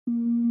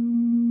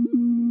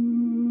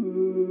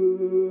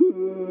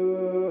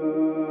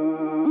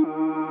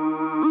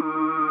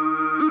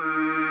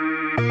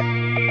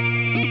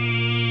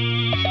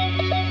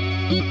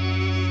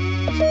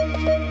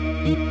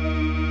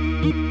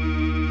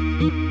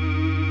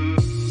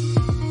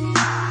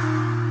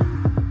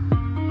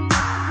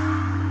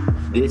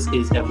This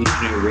is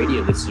Evolutionary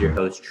Radio. This is your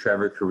host,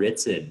 Trevor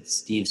Kuritzin.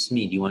 Steve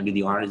Smee, do you want to do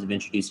the honors of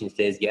introducing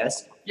today's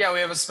guest? Yeah, we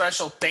have a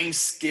special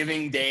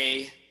Thanksgiving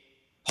Day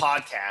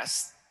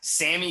podcast.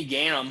 Sammy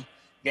Ganem,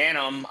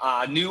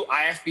 new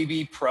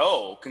IFBB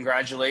Pro.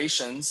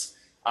 Congratulations.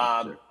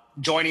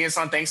 Joining us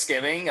on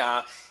Thanksgiving.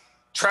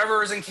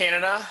 Trevor is in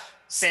Canada.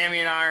 Sammy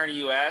and I are in the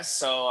U.S.,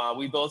 so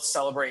we both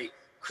celebrate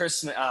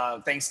Christmas,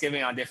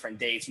 Thanksgiving on different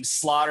dates. We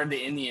slaughtered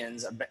the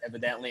Indians,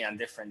 evidently, on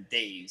different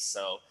days.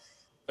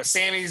 But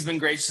Sammy's been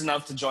gracious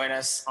enough to join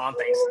us on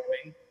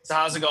Thanksgiving. So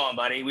how's it going,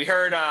 buddy? We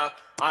heard on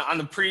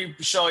the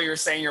pre-show you were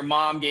saying your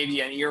mom gave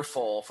you an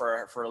earful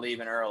for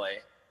leaving early.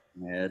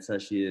 Yeah, that's how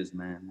she is,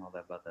 man. All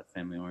that about that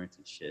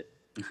family-oriented shit.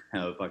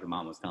 How the fucking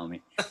mom was telling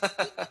me.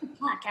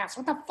 Podcast?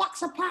 What the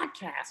fuck's a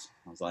podcast?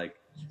 I was like,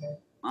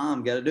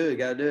 Mom, gotta do it,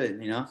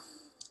 you know?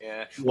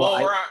 Yeah.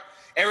 Well,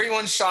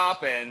 everyone's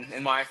shopping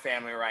in my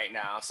family right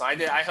now. So I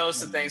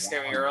hosted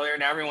Thanksgiving earlier,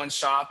 and everyone's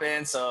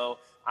shopping, so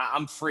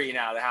I'm free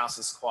now. The house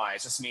is quiet.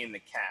 It's just me and the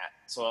cat.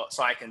 So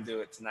I can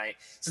do it tonight.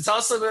 So tell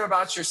us a little bit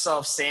about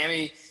yourself,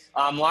 Sammy.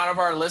 A lot of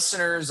our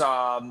listeners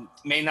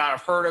may not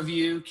have heard of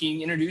you. Can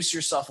you introduce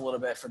yourself a little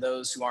bit for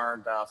those who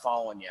aren't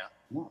following you?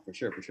 No, for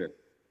sure.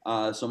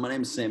 So my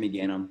name is Sammy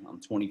Ganem.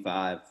 I'm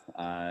 25.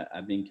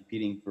 I've been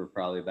competing for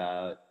probably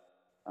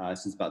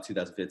since about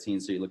 2015.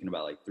 So you're looking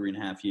about like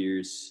 3.5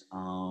 years.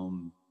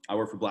 I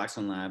work for Black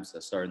Sun Labs. I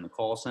started in the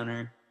call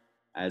center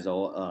as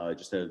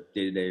just a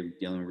day-to-day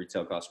dealing with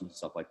retail customers and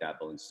stuff like that,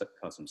 building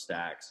custom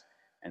stacks.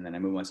 And then I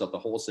moved myself to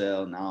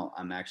wholesale. Now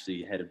I'm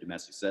actually head of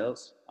domestic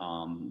sales.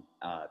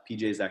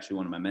 PJ is actually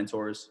one of my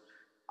mentors.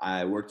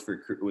 I worked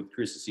with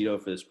Chris Aceto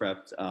for this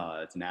prep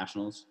to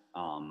nationals.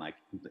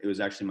 It was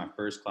actually my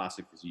first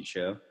classic physique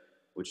show,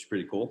 which is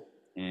pretty cool.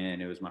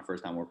 And it was my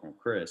first time working with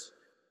Chris,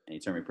 and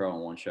he turned me pro on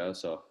one show.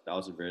 So that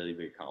was a really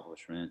big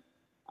accomplishment.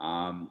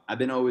 I've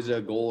been always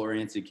a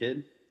goal-oriented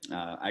kid.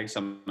 I guess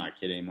I'm not a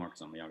kid anymore because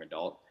I'm a young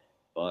adult.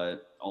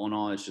 But all in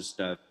all, it's just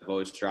I've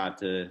always strived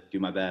to do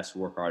my best,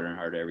 work harder and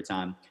harder every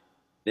time.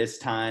 This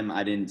time,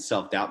 I didn't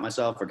self-doubt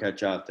myself or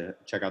check out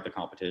the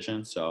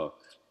competition. So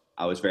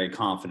I was very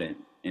confident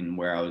in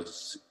where I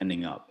was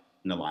ending up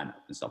in the lineup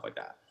and stuff like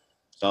that.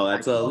 So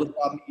that's a little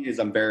about me is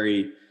I'm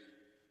very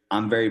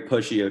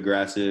pushy,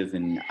 aggressive,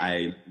 and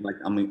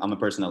I'm a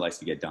person that likes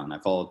to get done. I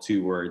follow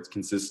 2 words: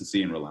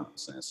 consistency and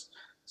relentlessness.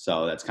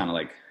 So that's kind of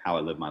like how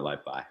I live my life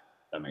by. If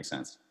that makes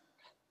sense.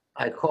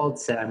 I called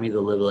Sammy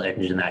the little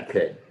engine that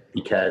could,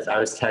 because I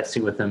was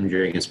texting with him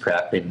during his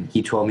prep, and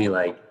he told me,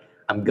 like,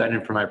 I'm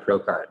gunning for my pro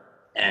card.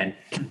 And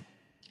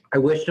I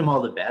wished him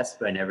all the best,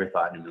 but I never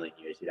thought in a million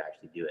years he'd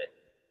actually do it.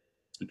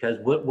 Because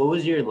what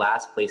was your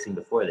last placing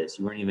before this?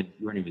 You weren't even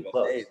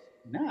close.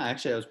 No,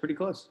 actually, I was pretty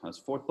close. I was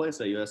 4th place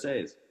at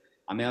USA's.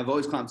 I mean, I've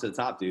always climbed to the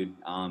top, dude.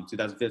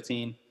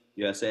 2015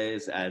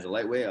 USA's as a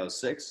lightweight, I was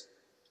 6th.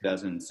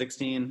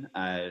 2017,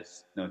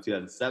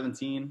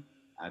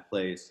 I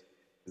placed,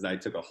 because I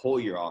took a whole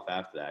year off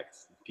after that,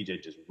 because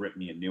PJ just ripped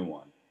me a new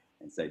one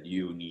and said,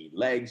 you need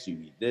legs, you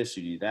need this,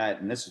 you need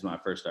that. And this was when I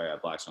first started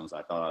at Blackstone, so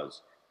I thought I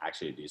was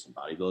actually a decent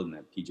bodybuilder, and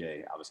that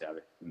PJ obviously has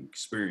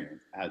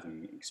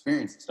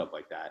experience and stuff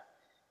like that.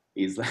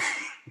 He's like,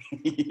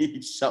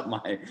 he shut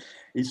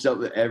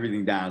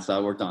everything down. So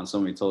I worked on so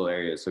many total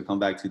areas. So come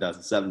back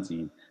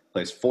 2017,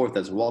 placed 4th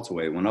as a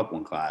welterweight, went up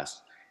 1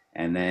 class.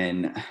 And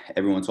then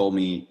everyone told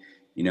me,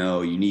 you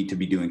know, you need to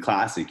be doing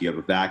classic. You have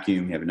a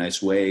vacuum, you have a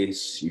nice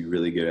waist, you're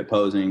really good at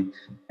posing.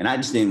 And I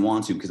just didn't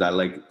want to, because I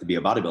like to be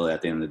a bodybuilder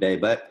at the end of the day.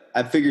 But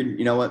I figured,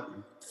 you know what,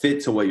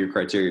 fit to what your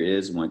criteria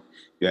is, when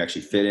you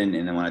actually fit in.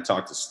 And then when I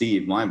talked to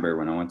Steve Weinberg,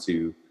 when I went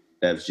to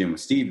Bev's gym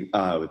with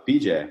with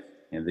BJ,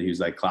 and he was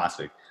like,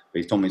 classic.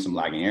 But he told me some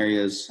lagging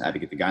areas. I had to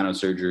get the gyno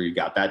surgery,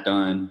 got that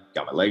done,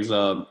 got my legs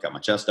up, got my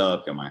chest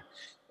up,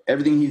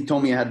 everything he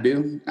told me I had to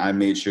do, I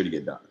made sure to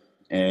get done.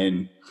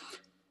 And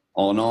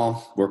all in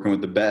all, working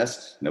with the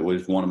best, that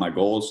was one of my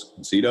goals.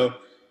 Aceto,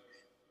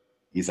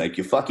 he's like,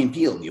 you fucking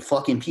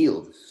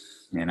peeled.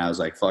 And I was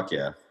like, fuck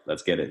yeah,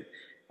 let's get it.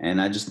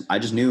 And I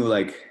just knew,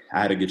 like,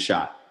 I had a good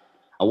shot.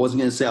 I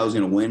wasn't going to say I was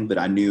going to win, but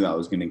I knew I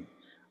was going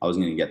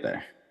to get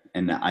there.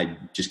 And I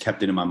just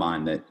kept it in my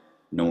mind that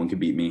no one could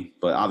beat me.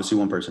 But obviously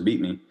one person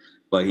beat me,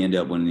 but he ended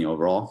up winning the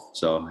overall.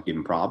 So I give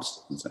him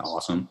props. It's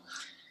awesome.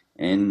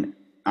 And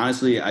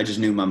honestly, I just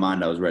knew in my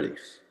mind I was ready.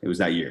 It was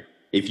that year.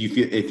 If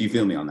you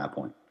feel me on that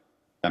point,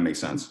 that makes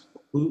sense.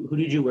 Who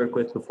did you work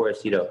with before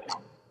Aceto?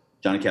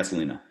 Johnny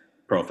Castellina,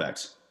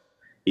 ProFX.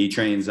 He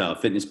trains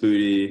Fitness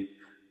Booty.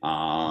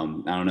 I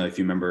don't know if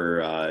you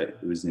remember,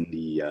 it was in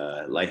the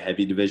light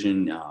heavy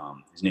division.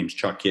 His name's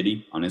Chuck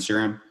Kitty on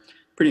Instagram.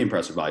 Pretty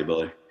impressive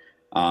bodybuilder.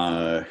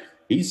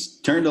 He's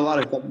turned a lot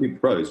of people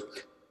pros.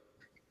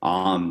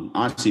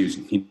 Honestly,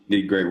 he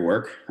did great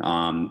work.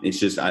 It's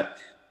just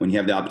when you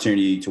have the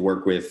opportunity to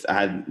work with, I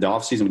had the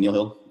off season with Neil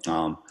Hill,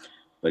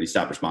 but he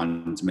stopped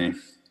responding to me,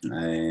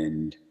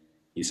 and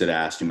he said I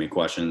asked too many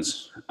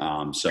questions.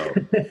 So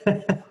this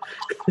way,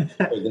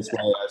 I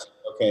was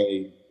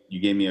okay.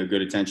 You gave me a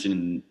good attention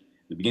in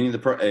the beginning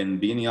of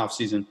the off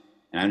season,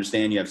 and I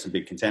understand you have some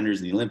big contenders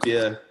in the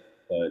Olympia,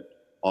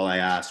 but all I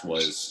asked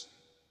was,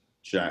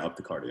 should I up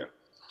the cardio?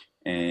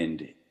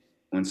 And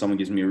when someone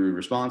gives me a rude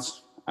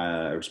response,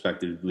 I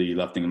respectively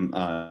send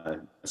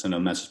them a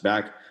message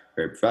back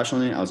very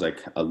professionally. I was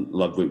like, I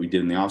loved what we did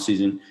in the off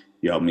season.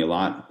 You helped me a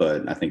lot,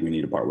 but I think we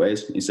need to part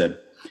ways. He said,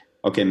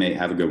 okay, mate,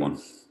 have a good one.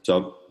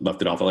 So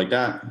left it off like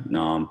that.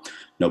 No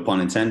pun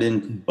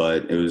intended,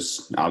 but it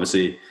was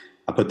obviously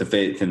I put the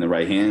faith in the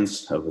right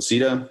hands of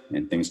Aceto,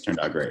 and things turned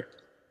out great.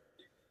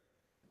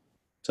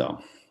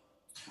 So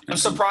I'm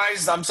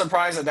surprised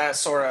that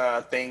sort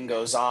of thing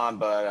goes on,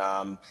 but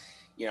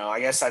I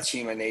guess that's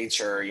human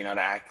nature,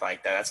 to act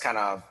like that. That's kind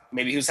of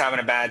maybe who's having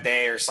a bad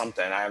day or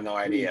something. I have no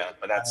idea,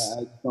 but that's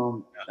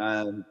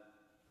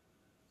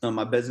not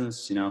my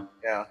business,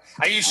 Yeah,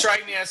 you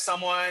strike me as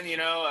someone, you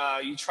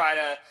try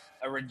to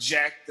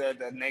reject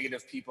the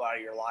negative people out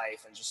of your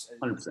life and just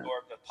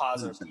absorb the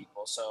positive 100%.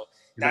 People. So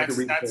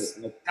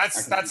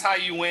that's how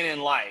you win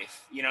in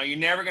life. You're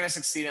never going to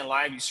succeed in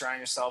life. You surround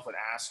yourself with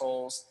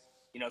assholes.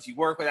 If you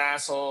work with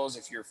assholes,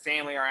 if your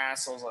family are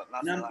assholes,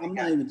 I'm not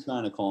even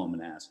trying to call him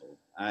an asshole.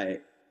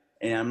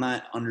 I'm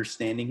not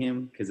understanding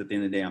him because at the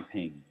end of the day, I'm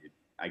paying you, dude.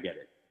 I get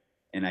it.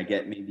 And I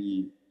get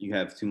maybe you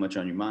have too much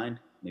on your mind.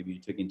 Maybe you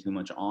took in too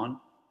much on.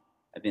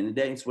 At the end of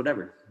the day, it's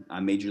whatever.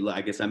 I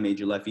guess I made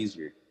your life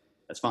easier.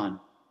 That's fine.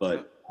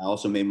 But I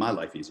also made my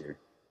life easier.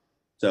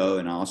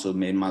 And I also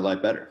made my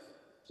life better.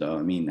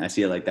 So, I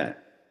see it like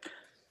that.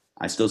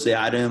 I still say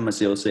hi to him. I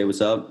still say what's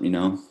up,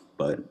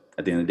 but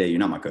at the end of the day, you're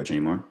not my coach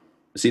anymore.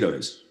 Aceto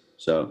is.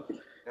 So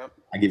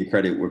I give you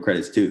credit where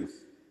credit's due.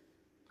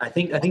 I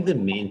think the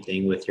main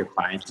thing with your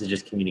clients is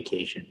just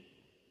communication.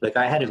 Like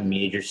I had a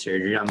major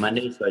surgery on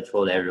Monday, so I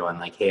told everyone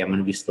like, hey, I'm going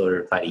to be slow to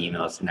reply to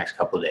emails the next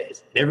couple of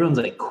days. And everyone's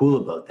like cool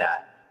about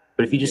that.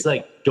 But if you just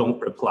like don't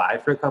reply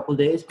for a couple of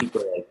days,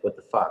 people are like, what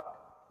the fuck?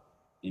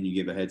 And you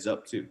give a heads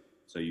up too.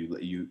 So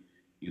you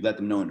let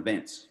them know in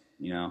advance,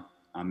 granted,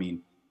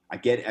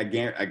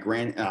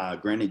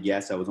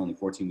 yes, I was only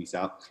 14 weeks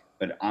out,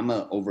 but I'm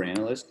an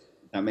overanalyst.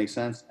 That makes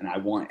sense. And I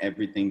want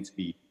everything to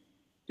be,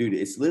 dude,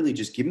 it's literally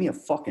just give me a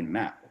fucking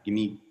map. Give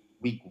me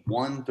week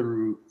 1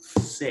 through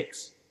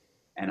 6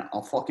 and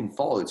I'll fucking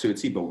follow it to a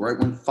T. But right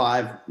when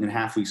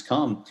 5.5 weeks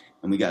come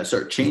and we got to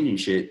start changing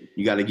shit,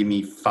 you got to give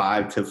me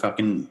 5 to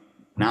fucking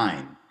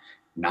 9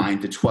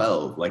 to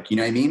 12. Like, you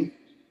know what I mean?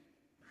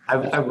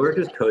 I've worked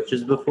with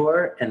coaches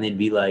before and they'd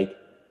be like,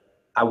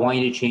 I want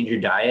you to change your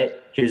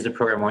diet. Here's the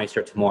program I want you to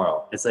start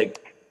tomorrow. It's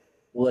like,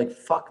 well, like,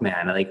 fuck,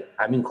 man. Like,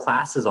 I'm in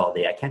classes all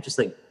day. I can't just,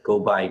 like, go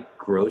buy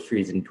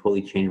groceries and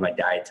totally change my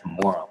diet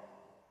tomorrow.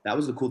 That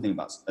was the cool thing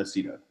about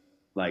Aceto.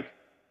 Like,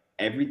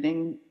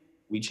 everything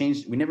we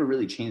never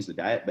really changed the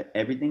diet, but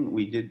everything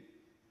we did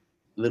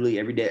literally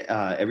every day,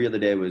 every other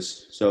day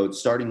was, so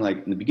starting,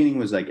 like, in the beginning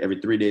was, like,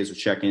 every 3 days with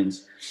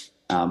check-ins.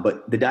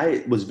 But the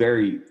diet was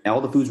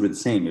all the foods were the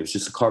same. It was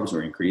just the carbs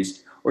were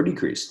increased or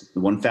decreased. The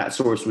one fat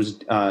source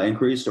was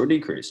increased or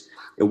decreased.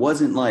 It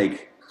wasn't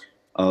like,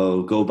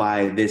 oh, go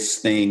buy this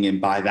thing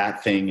and buy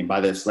that thing and buy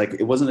this. Like,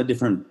 it wasn't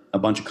a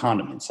bunch of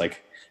condiments.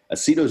 Like,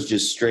 Aceto's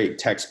just straight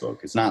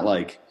textbook. It's not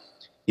like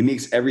he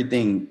makes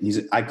everything.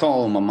 I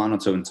call him a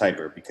monotone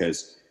typer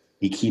because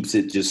he keeps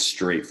it just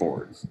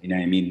straightforward. You know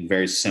what I mean?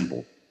 Very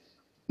simple.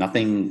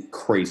 Nothing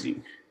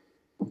crazy.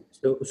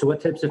 So what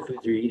types of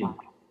foods are you eating?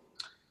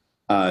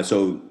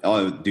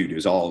 Dude, it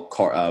was all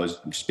I was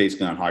just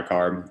basically on high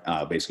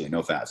carb, basically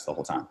no fats the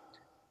whole time.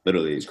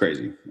 Literally, it's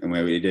crazy. And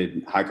we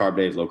did high carb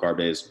days, low carb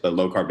days, but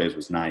low carb days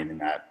was not even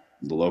that.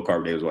 The low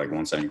carb day was like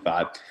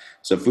 175.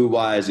 So food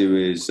wise, it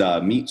was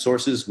meat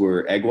sources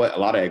were egg white, a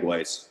lot of egg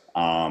whites,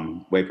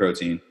 whey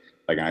protein,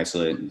 like an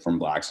isolate from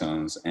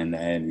Blackstones. And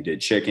then we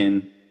did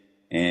chicken,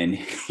 and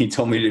he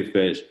told me to do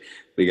fish.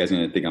 But you guys are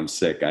going to think I'm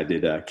sick. I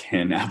did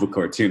canned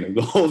albacore tuna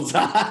the whole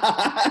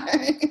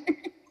time.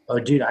 Oh,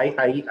 dude,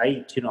 I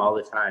eat tuna all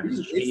the time.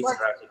 It's cheap, like,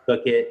 I have to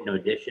cook it, no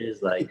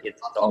dishes. Like,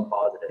 it's all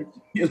positive.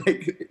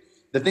 Like,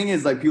 the thing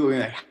is, like, people are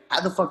like,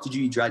 how the fuck did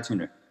you eat dry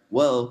tuna?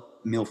 Well,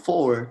 meal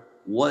 4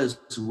 was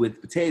with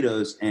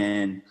potatoes,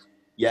 and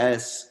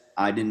yes,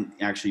 I didn't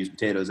actually use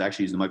potatoes. I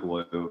actually used the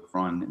microwave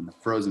front in the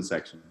frozen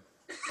section.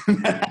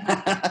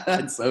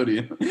 That's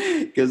sodium.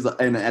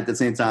 And at the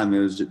same time, it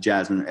was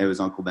jasmine. It was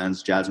Uncle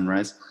Ben's jasmine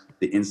rice,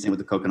 the instant with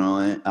the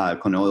coconut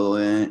oil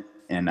in it,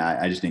 and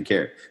I just didn't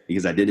care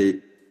because I did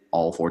it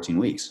all 14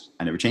 weeks.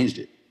 I never changed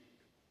it.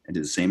 I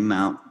did the same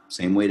amount,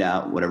 same weight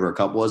out, whatever a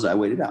cup was, I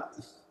weighed it out.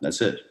 That's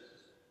it.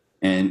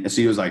 And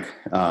Aceto was like,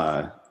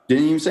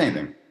 didn't even say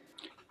anything.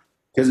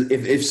 Because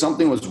if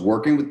something was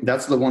working,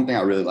 that's the one thing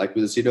I really liked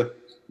with Aceto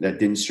that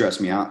didn't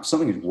stress me out. If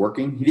something is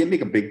working, he didn't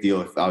make a big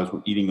deal if I was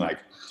eating like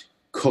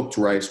cooked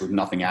rice with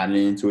nothing added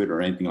into it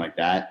or anything like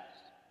that.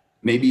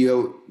 Maybe it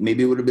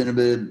would have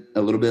been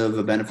a little bit of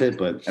a benefit,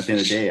 but at the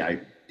end of the day, I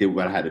did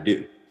what I had to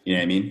do. You know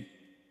what I mean?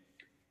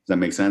 that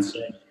make sense?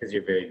 Because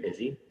you're very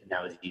busy, and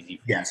that was easy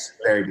for Yes,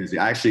 very busy.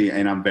 Actually,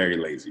 and I'm very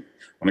lazy.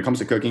 When it comes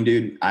to cooking,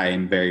 dude, I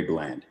am very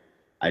bland.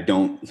 I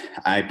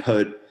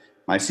put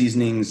my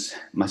seasonings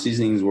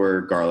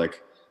were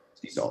garlic,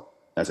 sea salt.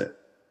 That's it.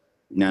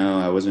 No,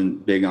 I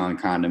wasn't big on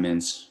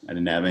condiments. I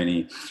didn't have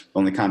any. The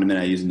only condiment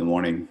I used in the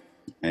morning,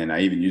 and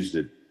I even used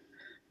it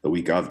the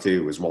week of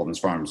too, was Walden's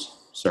Farms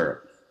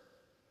syrup.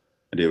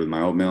 I did it with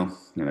my oatmeal,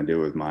 and I did it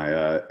with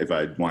my, if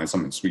I wanted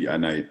something sweet at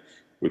night,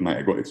 with my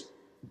egg whites.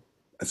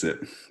 That's it.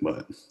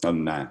 But other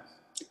than that,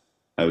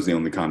 that was the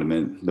only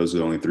condiment. Those are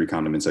the only 3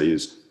 condiments I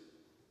used.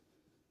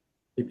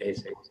 Pretty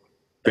basic.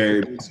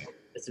 Very basic.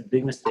 It's a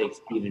big mistake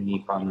Steve and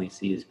me commonly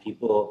see is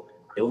people,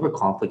 they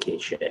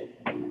overcomplicate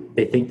shit.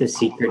 They think the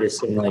secret is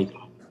some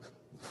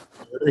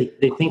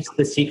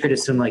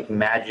like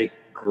magic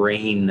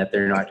grain that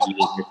they're not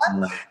eating or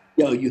something like.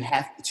 Yo, you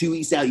have 2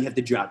 weeks out, you have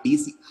to drop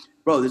BC.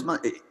 Bro, this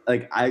month,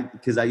 I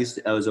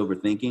was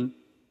overthinking.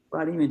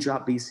 Bro, I didn't even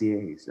drop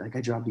BCAs. Like,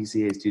 I dropped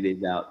BCAs 2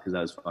 days out because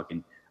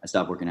I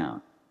stopped working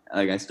out.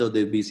 Like, I still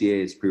did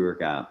BCAs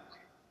pre-workout.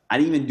 I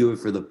didn't even do it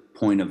for the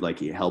point of like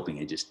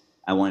helping.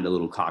 I wanted a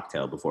little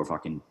cocktail before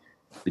fucking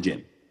the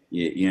gym.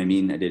 You know what I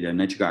mean? I did a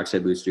nitric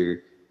oxide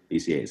booster,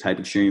 BCAs, Hype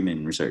Extreme,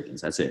 and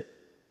Resurgence. That's it.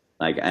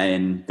 Like, I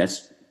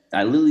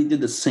literally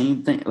did the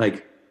same thing.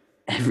 Like,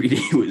 every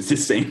day was the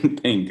same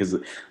thing because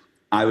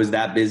I was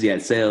that busy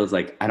at sales.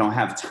 Like, I don't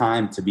have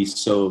time to be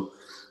so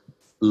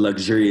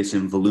luxurious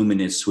and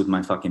voluminous with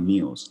my fucking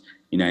meals.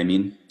 You know what I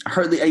mean?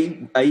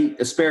 I eat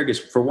asparagus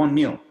for 1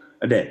 meal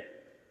a day.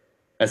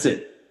 That's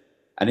it.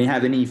 I didn't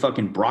have any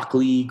fucking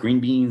broccoli, green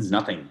beans,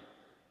 nothing,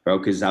 bro,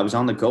 because I was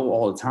on the go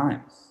all the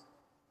time.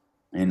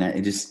 And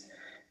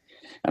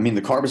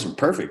the carbs were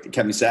perfect. It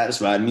kept me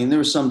satisfied. I mean, there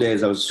were some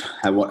days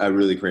I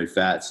really craved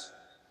fats.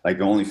 Like,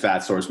 the only fat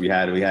source we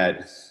had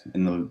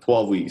in the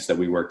 12 weeks that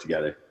we worked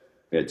together,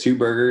 we had 2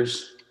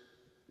 burgers,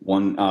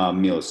 1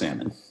 meal of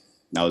salmon.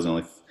 That was the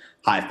only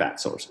high fat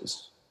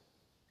sources.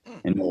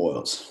 And no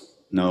oils.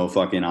 No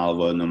fucking olive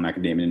oil, no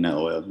macadamia nut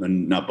oil, no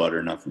nut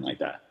butter, nothing like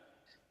that.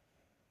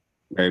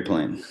 Very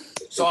plain.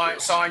 So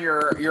on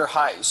your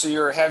high, so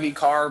your heavy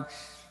carb,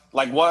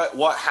 like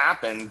what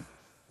happened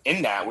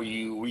in that? Were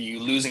you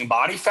losing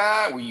body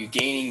fat? Were you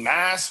gaining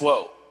mass?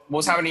 What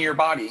was happening to your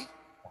body?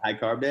 High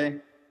carb day?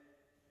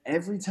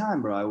 Every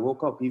time, bro, I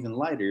woke up even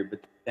lighter.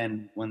 But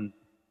then when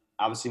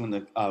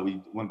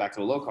we went back to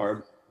the low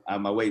carb,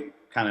 my weight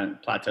kind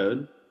of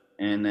plateaued.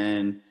 And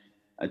then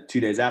 2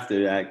 days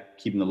after that,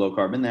 keeping the low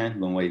carb in there,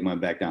 the weight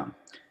went back down.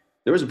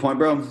 There was a point,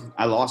 bro,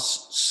 I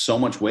lost so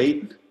much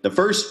weight. The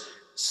first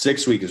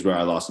 6 weeks is where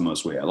I lost the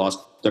most weight. I lost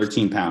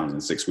 13 pounds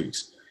in 6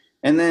 weeks.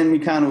 And then we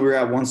were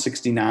at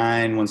 169,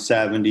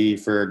 170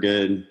 for a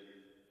good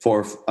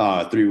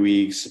 3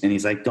 weeks. And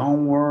he's like,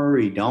 don't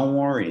worry.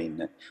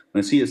 And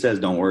when Sia says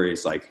don't worry,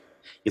 it's like,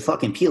 you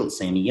fucking peeled,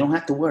 Sammy. You don't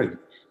have to worry.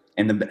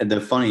 And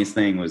the funniest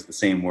thing was the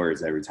same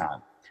words every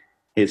time.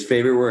 His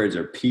favorite words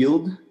are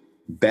peeled,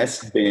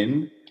 best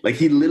bin. Like,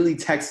 he literally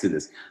texted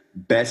us,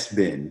 best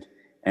bin,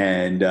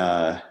 and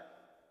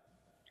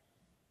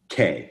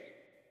K.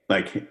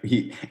 Like,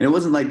 and it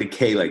wasn't like the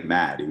K like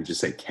mad. He would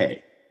just say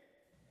K.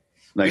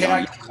 Like,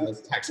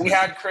 we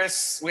had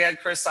Chris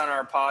on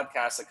our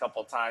podcast a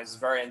couple of times.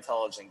 Very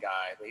intelligent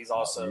guy, but he's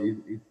also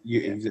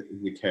he's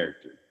a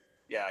character.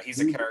 Yeah, he's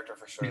a character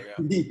for sure.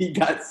 Yeah. He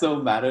got so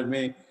mad at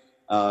me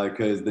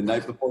because the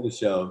night before the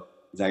show,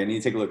 he's like, I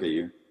need to take a look at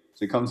you.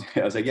 So he comes.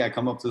 I was like, yeah,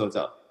 come up to the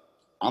hotel.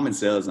 I'm in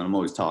sales and I'm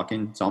always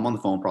talking, so I'm on the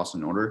phone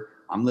processing an order.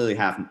 I'm literally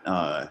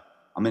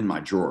I'm in my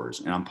drawers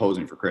and I'm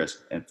posing for Chris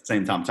at the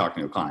same time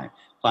talking to a client.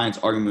 Client's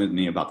arguing with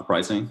me about the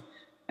pricing.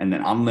 And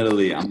then I'm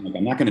like, I'm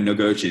not going to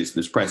negotiate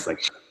this price.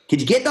 Like,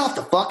 could you get off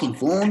the fucking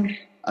phone?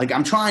 Like,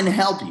 I'm trying to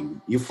help you.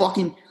 You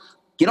fucking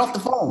get off the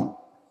phone.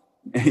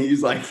 And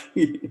he's like,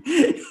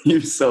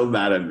 you're so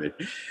mad at me.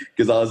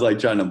 Because I was like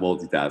trying to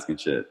multitask and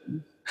shit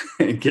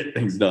and get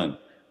things done.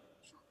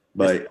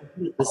 But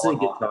this is a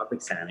good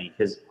topic, Sammy,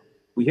 because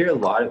we hear a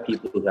lot of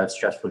people who have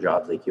stressful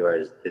jobs like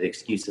yours. The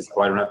excuse is,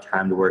 oh, I don't have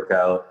time to work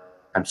out.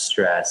 I'm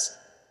stressed.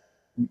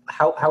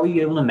 How are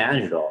you able to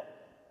manage it all?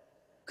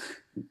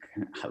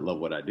 I love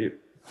what I do.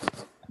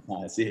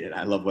 I see it.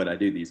 I love what I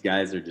do. These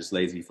guys are just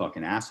lazy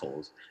fucking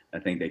assholes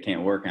that think they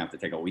can't work and have to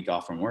take a week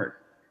off from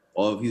work.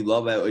 Well, if you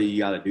love what you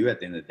got to do at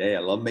the end of the day, I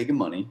love making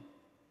money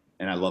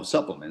and I love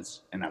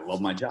supplements and I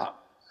love my job.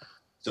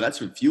 So that's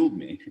what fueled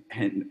me.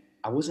 And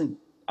I wasn't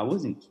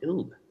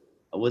killed.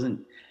 I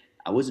wasn't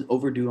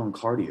overdue on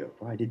cardio.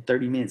 Bro, I did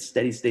 30 minutes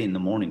steady state in the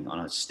morning on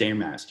a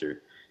Stairmaster.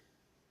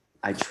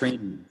 I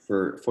trained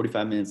for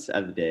 45 minutes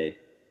out of the day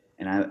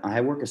and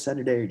I work a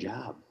sedentary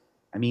job.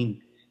 I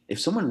mean, if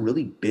someone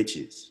really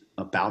bitches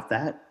about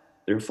that,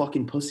 they're a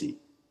fucking pussy.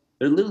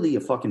 They're literally a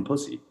fucking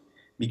pussy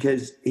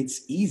because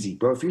it's easy,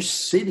 bro. If you're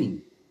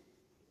sitting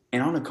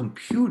and on a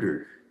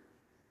computer,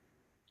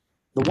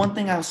 the one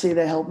thing I'll say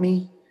that helped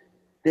me,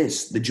 the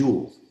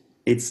Juul.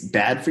 It's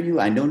bad for you.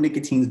 I know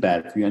nicotine's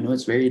bad for you. I know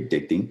it's very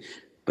addicting,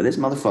 but this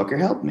motherfucker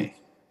helped me.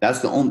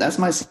 That's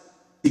my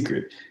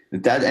secret.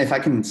 That if I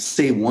can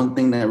say one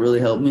thing that really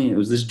helped me, it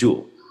was this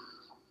Juul.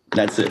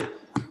 That's it.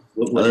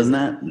 What Other is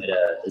than that?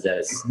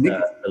 that, Is that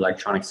an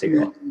electronic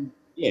cigarette?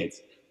 yeah,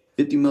 it's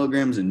 50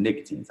 milligrams of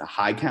nicotine. It's a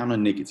high count of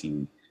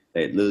nicotine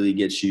that literally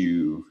gets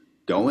you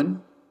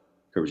going,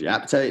 covers your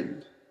appetite,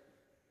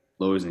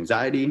 lowers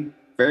anxiety.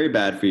 Very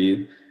bad for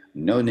you.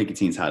 No,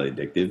 nicotine's highly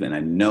addictive, and I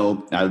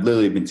know I've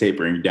literally been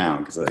tapering down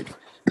because like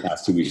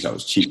last 2 weeks I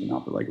was cheating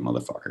off it like a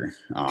motherfucker.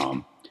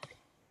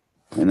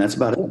 And that's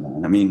about it,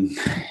 man. I mean,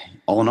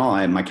 all in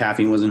all, my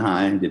caffeine wasn't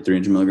high. I did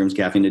 300 milligrams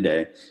caffeine a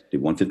day.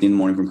 Did 150 in the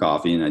morning from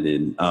coffee, and I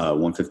did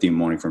 150 in the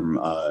morning from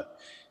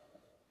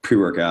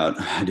pre-workout.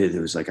 It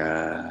was like it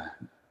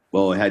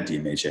had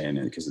DMHA in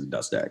it because of the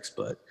Dust X,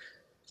 but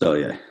so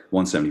yeah,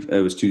 170.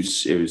 It was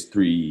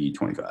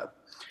 325,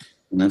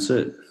 and that's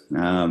it.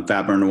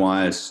 Fat burner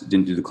wise,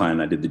 didn't do the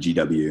climb. I did the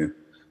GW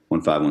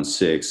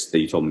 1516 that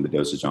you told me the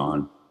dosage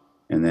on,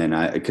 and then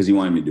because he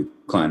wanted me to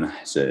climb, I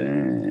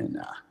said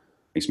nah.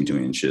 Makes me too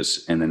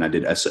anxious. And then I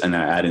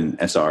added an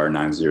SR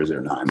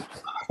 9009,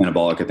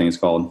 Stenabolic, I think it's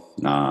called.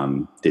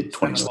 Did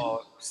 20.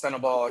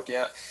 Stenabolic,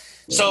 yeah.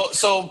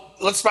 So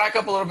let's back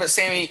up a little bit,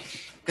 Sammy,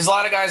 because a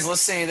lot of guys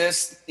listening to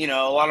this, a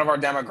lot of our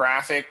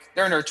demographic,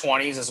 they're in their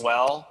 20s as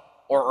well,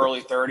 or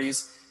early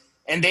 30s,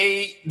 and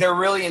they're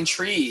really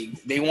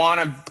intrigued. They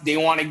want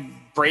to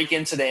break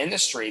into the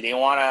industry. They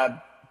want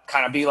to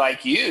kind of be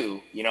like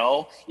you,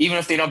 even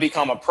if they don't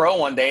become a pro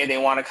one day, they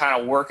want to kind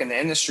of work in the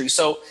industry.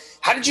 So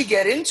how did you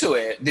get into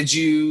it?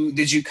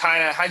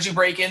 How'd you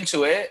break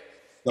into it?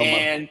 Go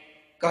ahead.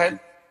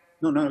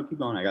 No, keep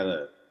going.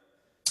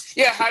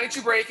 How did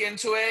you break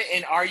into it?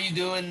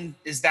 And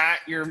is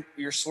that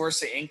your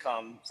source of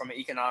income from an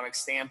economic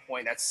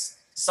standpoint that's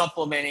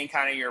supplementing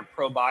kind of your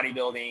pro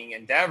bodybuilding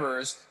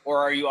endeavors?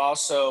 Or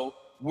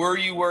were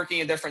you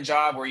working a different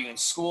job? Were you in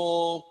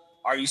school?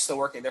 Are you still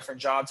working a different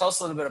job? Tell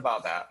us a little bit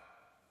about that.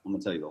 I'm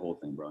gonna tell you the whole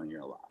thing, bro, and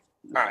you're alive.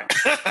 All right.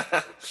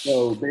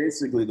 So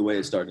basically, the way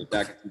it started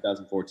back in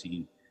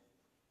 2014,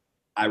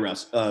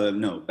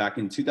 back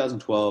in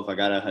 2012, I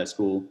got out of high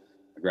school.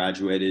 I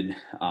graduated.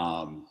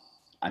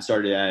 I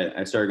started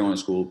going to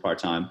school part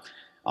time,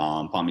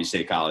 Palm Beach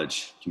State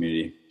College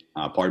community.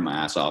 Partied my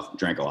ass off,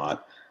 drank a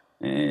lot,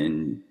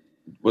 and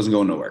wasn't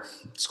going nowhere.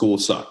 School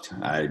sucked.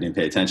 I didn't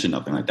pay attention,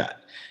 nothing like that.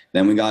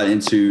 Then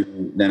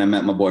I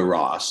met my boy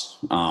Ross,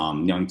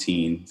 young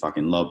teen,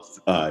 fucking loved,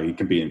 he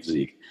competed in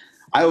physique.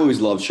 I always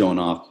loved showing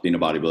off, being a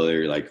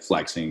bodybuilder, like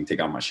flexing, take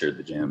out my shirt at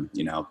the gym,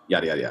 yada,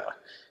 yada, yada.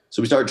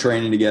 So we started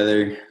training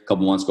together. A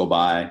couple months go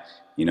by,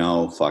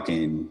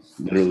 fucking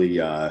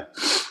literally, I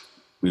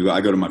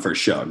go to my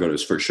first show. I go to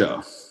his first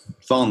show.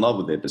 Fell in love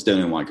with it, but still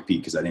didn't want to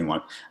compete because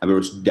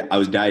I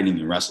was dieting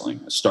and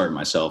wrestling. I started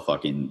myself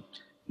fucking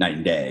night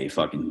and day,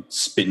 fucking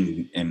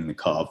spitting in the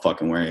cup,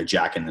 fucking wearing a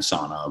jacket in the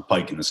sauna, a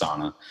pike in the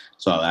sauna.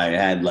 So I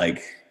had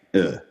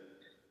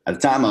at the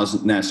time I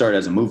started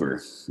as a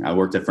mover. I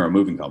worked for a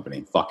moving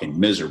company, fucking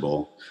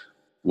miserable,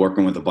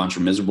 working with a bunch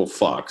of miserable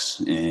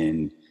fucks.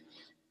 And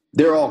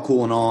they're all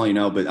cool and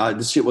all, but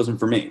this shit wasn't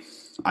for me.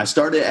 I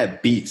started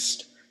at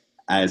Beast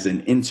as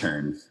an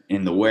intern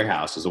in the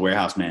warehouse as a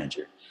warehouse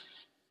manager.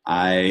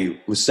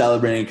 I was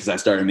celebrating because I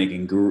started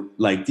making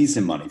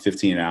decent money,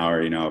 $15 an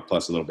hour,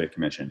 plus a little bit of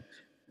commission.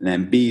 And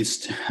then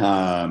Beast,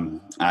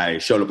 I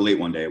showed up late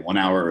one day, 1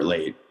 hour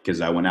late, because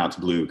I went out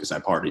to Blue because I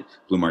partied,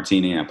 Blue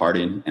Martini, I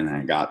partied, and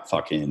I got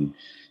fucking,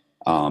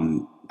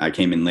 I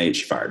came in late,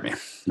 she fired me.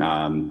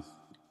 I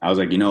was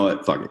like, you know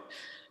what, fuck it.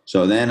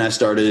 So then I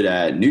started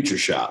at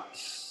NutriShop,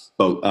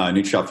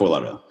 NutriShop Fort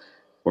Lauderdale.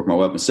 Worked my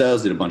way up in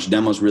sales, did a bunch of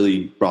demos,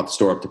 really brought the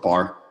store up to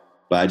par.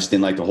 But I just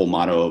didn't like the whole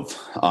motto of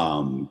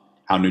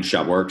how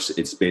NutriShop works.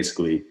 It's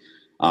basically,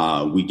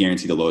 we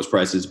guarantee the lowest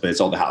prices, but it's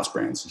all the house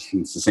brands.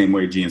 It's the same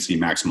way GNC,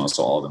 Maximus,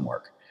 all of them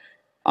work.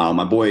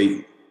 My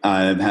boy,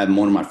 I had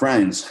one of my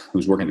friends who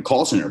was working the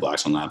call center at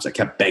Blackstone Labs. I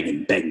kept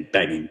begging.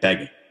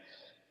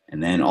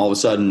 And then all of a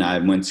sudden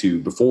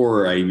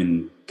before I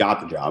even got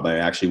the job, I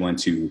actually went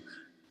to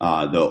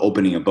the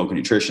opening of Boca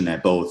Nutrition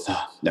that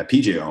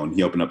PJ owned.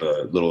 He opened up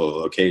a little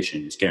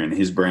location. He's carrying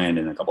his brand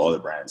and a couple other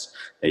brands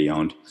that he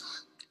owned.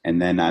 And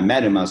then I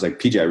met him. I was like,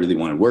 PJ, I really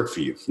want to work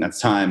for you. And at the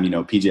time,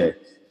 PJ,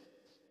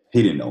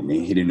 he didn't know me.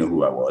 He didn't know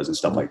who I was and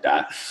stuff like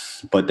that.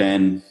 But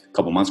then a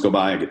couple months go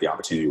by, I get the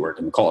opportunity to work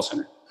in the call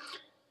center.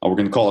 I worked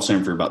in the call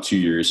center for about 2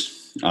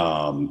 years.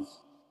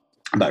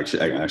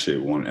 Actually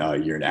 1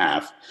 year and a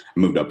half. I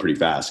moved up pretty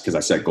fast because I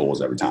set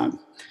goals every time.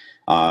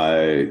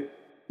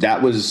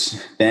 That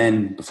was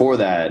then, before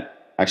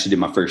that, I actually did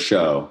my first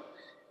show,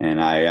 and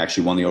I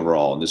actually won the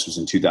overall. This was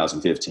in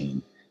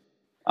 2015.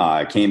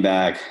 I came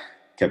back,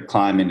 kept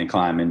climbing,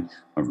 went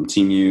from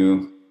Team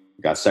U,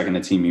 got second to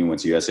Team U,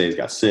 went to USA's,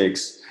 got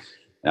 6th.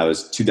 That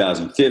was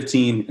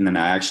 2015, and then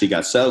I actually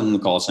got settled in the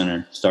call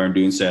center, started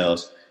doing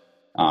sales.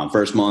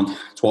 First month,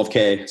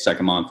 $12K,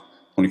 second month,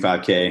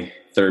 $25K,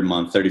 third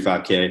month,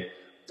 $35K,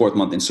 fourth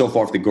month, and so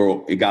far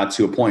it got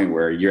to a point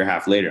where a year and a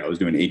half later, I was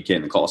doing $8K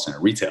in the call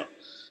center retail.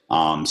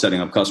 Setting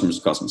up customers,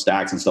 custom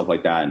stacks and stuff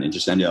like that. And it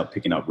just ended up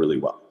picking up really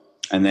well.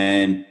 And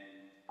then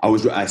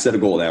I set a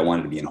goal that I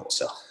wanted to be in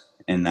wholesale.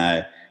 And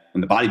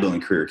when the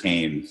bodybuilding career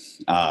came,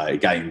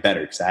 it got even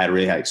better because I had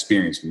really had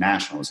experience with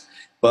nationals,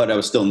 but I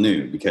was still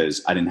new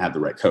because I didn't have the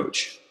right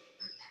coach.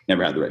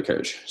 Never had the right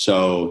coach.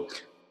 So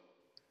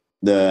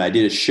I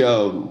did a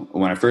show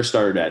when I first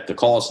started at the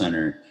call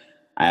center.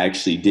 I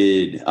actually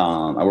did.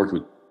 I worked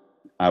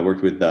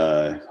with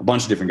a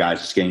bunch of different guys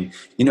just getting,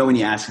 when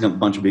you ask a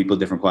bunch of people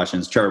different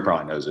questions, Trevor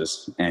probably knows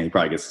this, and he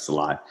probably gets this a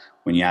lot.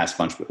 When you ask a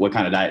bunch of what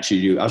kind of diet should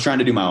you do, I was trying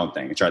to do my own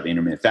thing. I tried the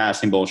intermittent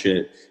fasting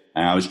bullshit,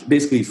 and I was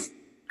basically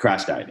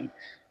crash dieting.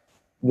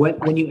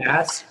 When you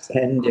ask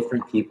 10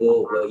 different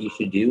people what you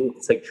should do,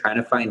 it's like trying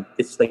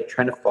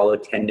to follow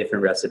 10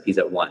 different recipes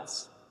at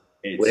once.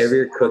 Whatever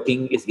you're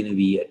cooking is going to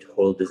be a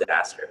total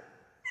disaster.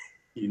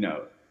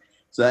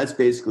 So that's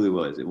basically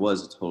what it was. It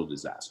was a total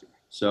disaster.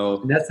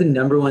 So and that's the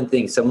number one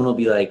thing. Someone will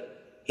be like,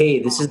 hey,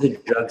 this is the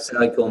drug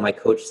cycle my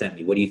coach sent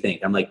me. What do you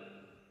think? I'm like,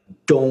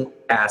 don't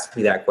ask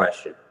me that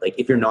question. Like,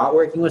 if you're not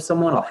working with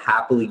someone, I'll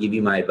happily give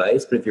you my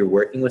advice. But if you're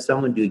working with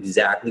someone, do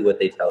exactly what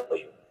they tell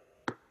you.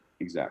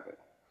 Exactly.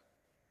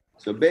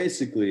 So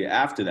basically,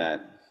 after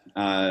that,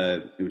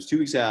 it was 2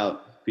 weeks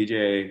out.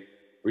 PJ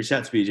reached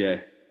out to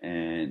PJ,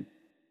 and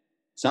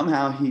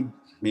somehow he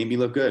made me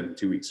look good in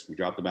 2 weeks. We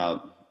dropped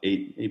about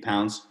 8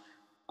 pounds.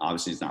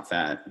 Obviously, it's not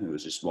fat. It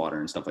was just water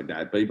and stuff like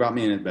that. But he brought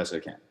me in as best I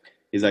can.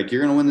 He's like,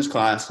 you're going to win this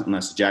class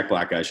unless the Jack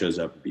Black guy shows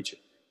up and beats you.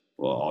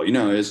 Well, all you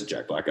know is the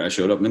Jack Black guy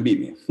showed up and beat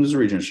me. It was a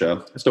regional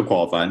show. I still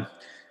qualified.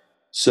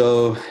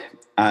 So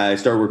I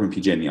started working with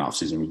PJ in the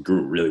offseason. We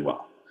grew really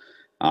well.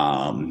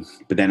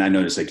 But then I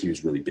noticed he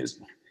was really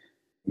busy.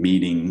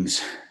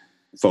 Meetings,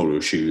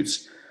 photo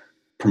shoots,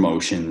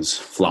 promotions,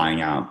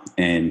 flying out,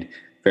 and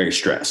very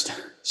stressed.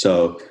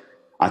 So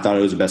I thought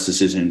it was the best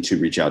decision to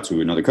reach out to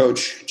another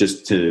coach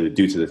just due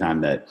to the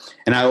time that,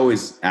 and I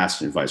always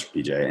ask advice for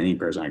PJ. Any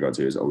person I go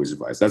to is always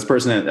advice. That's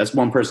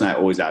one person I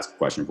always ask a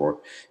question for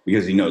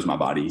because he knows my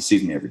body. He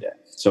sees me every day.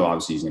 So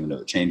obviously he's going to know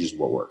the changes,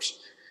 what works.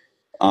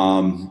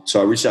 So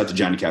I reached out to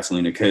Johnny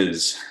Castellina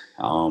because,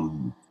 I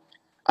don't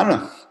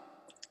know,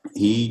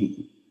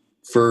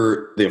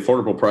 for the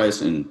affordable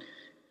price, and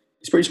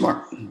he's pretty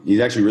smart.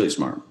 He's actually really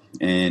smart.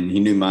 And he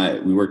knew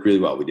we worked really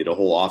well. We did a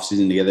whole off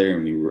season together,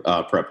 and we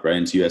prepped right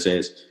into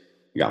USA's.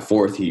 We got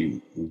fourth.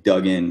 He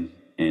dug in,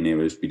 and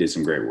we did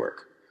some great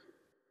work.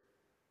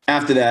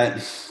 After that,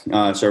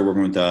 I started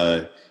working with,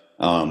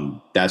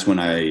 that's when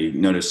I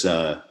noticed,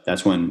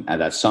 that's when at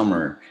that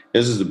summer,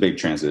 this is a big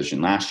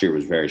transition. Last year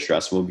was very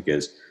stressful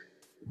because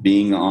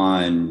being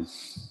on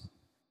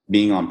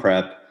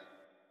prep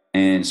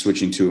and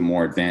switching to a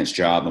more advanced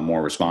job and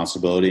more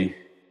responsibility,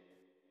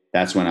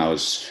 that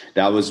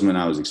was when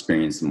I was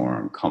experiencing more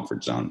in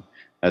comfort zone.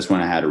 That's when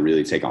I had to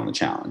really take on the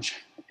challenge.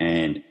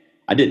 And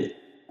I did it.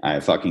 I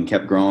fucking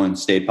kept growing,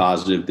 stayed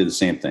positive, did the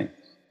same thing.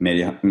 Made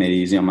it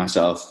easy on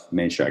myself,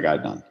 made sure I got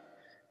it done.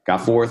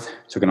 Got fourth,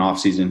 took an off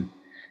season,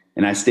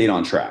 and I stayed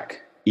on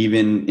track.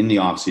 Even in the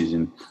off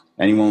season,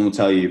 anyone will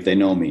tell you if they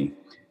know me,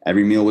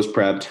 every meal was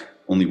prepped,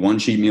 only one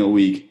cheat meal a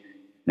week,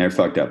 never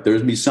fucked up. There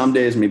would be some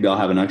days maybe I'll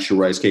have an extra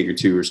rice cake or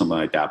two or something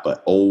like that,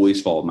 but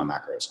always followed my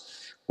macros.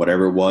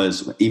 Whatever it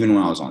was, even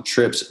when I was on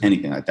trips,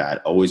 anything like that,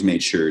 I always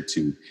made sure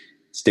to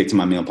stick to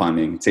my meal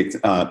planning.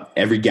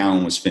 Every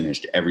gallon was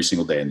finished every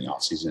single day in the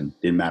off season.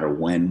 Didn't matter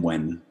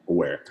when, or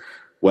where,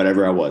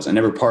 whatever I was. I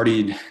never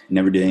partied,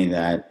 never did any of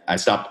that. I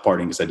stopped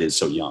partying because I did it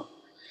so young.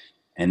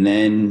 And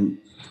then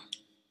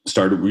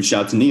reached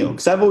out to Neil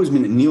because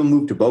Neil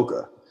moved to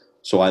Boca.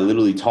 So I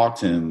literally talked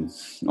to him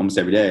almost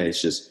every day.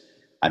 It's just,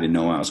 I didn't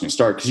know when I was going to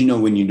start. Because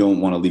when you don't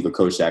want to leave a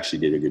coach that actually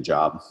did a good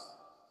job.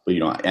 But,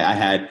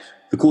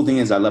 the cool thing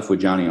is I left with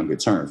Johnny on good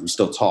terms. We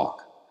still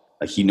talk.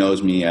 Like, he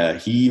knows me.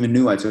 He even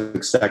knew I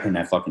took second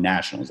at fucking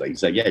nationals. Like,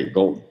 he's like, yeah, you're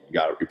golden. You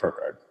got your pro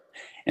card.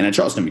 And I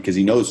trust him because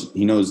he knows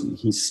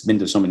he's been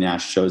to so many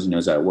national shows. He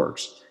knows how it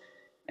works.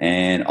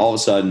 And all of a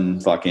sudden,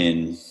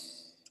 fucking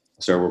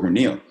started working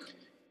with Neil.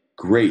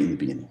 Great in the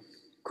beginning.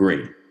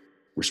 Great.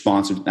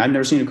 Responsive. I've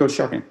never seen a coach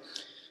trucking.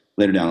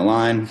 Later down the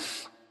line,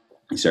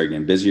 he started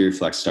getting busier.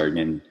 Flex started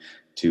getting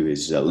to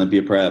his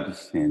Olympia prep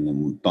and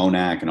then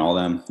Bonac and all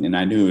them. And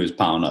I knew he was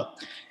piling up.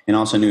 And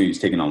also knew he was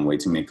taking on way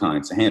too many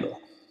clients to handle.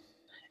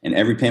 And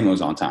every payment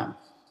was on time.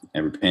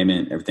 Every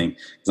payment, everything.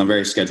 Because I'm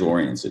very schedule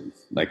oriented.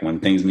 Like, when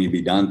things need to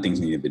be done, things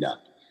need to be done.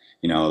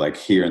 Like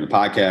here in the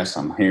podcast,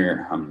 I'm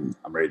here. I'm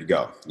ready to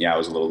go. Yeah, I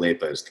was a little late,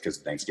 but it's because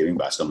of Thanksgiving,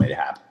 but I still made it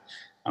happen.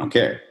 I don't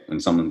care. When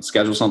someone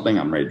schedules something,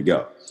 I'm ready to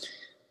go.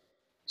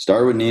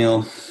 Started with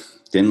Neil.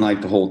 Didn't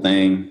like the whole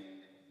thing.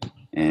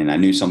 And I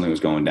knew something was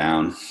going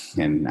down,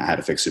 and I had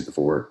to fix it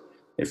before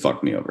it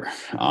fucked me over.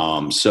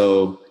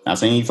 So not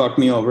saying he fucked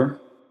me over,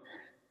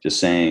 just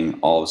saying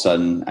all of a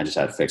sudden I just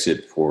had to fix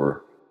it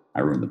before I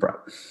ruined the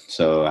prep.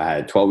 So I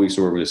had 12 weeks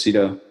to work with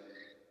Cito.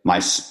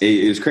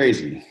 It was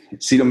crazy.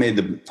 Cito made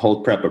the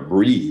whole prep a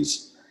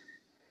breeze,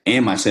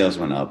 and my sales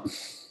went up,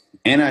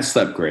 and I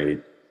slept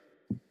great.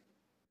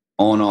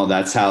 All in all,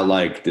 that's how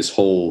this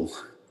whole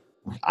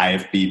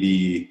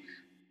IFBB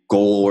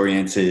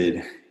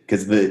goal-oriented,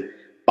 because the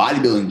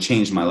bodybuilding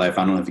changed my life.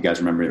 I don't know if you guys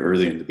remember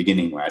earlier in the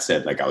beginning where I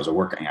said like I was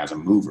working as a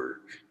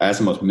mover. That's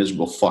the most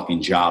miserable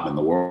fucking job in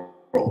the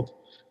world.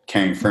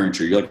 Carrying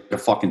furniture. You're like a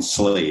fucking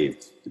slave.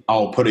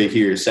 Oh, put it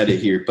here, set it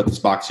here, put this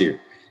box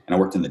here. And I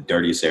worked in the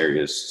dirtiest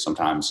areas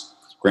sometimes.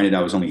 Granted,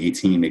 I was only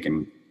 18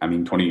 making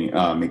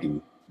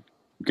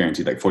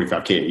guaranteed like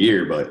 45K a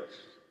year, but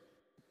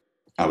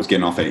I was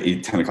getting off at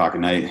 8, 10 o'clock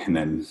at night. And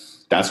then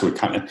that's what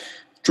kind of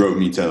drove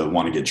me to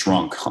want to get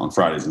drunk on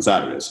Fridays and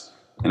Saturdays.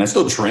 And I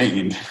still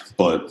trained,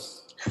 but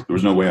there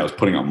was no way I was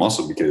putting on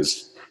muscle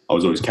because I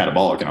was always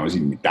catabolic and I was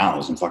eating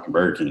McDonald's and fucking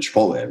Burger King and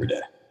Chipotle every day.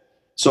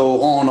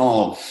 So all in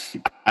all,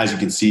 as you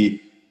can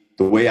see,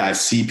 the way I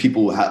see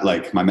people,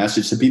 like my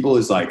message to people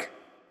is like,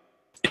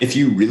 if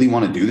you really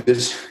want to do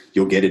this,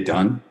 you'll get it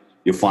done.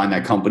 You'll find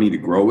that company to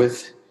grow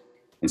with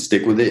and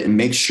stick with it, and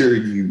make sure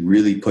you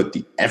really put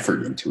the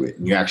effort into it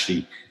and you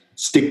actually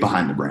stick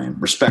behind the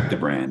brand, respect the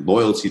brand,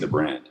 loyalty to the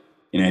brand.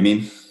 You know what I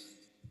mean?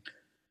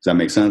 Does that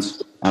make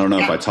sense? I don't know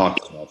if I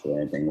talked too much or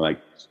anything. Like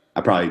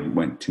I probably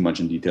went too much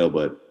in detail,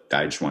 but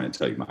I just wanted to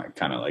tell you my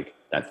kind of like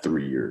that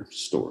 3-year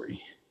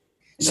story.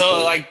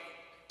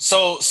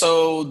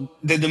 So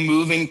did the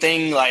moving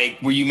thing, like,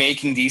 were you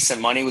making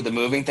decent money with the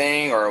moving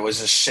thing, or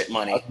was it shit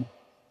money?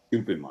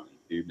 Stupid money,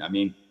 dude. I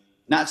mean,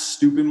 not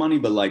stupid money,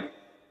 but like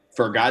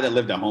for a guy that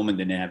lived at home and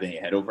didn't have any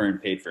head over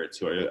and paid for it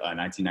to a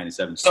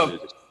 1997.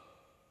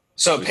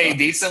 So it paid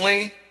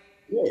decently?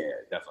 Yeah,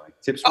 definitely.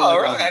 Tips. Oh,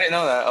 really? I didn't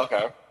know that.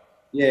 Okay.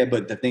 Yeah,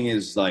 but the thing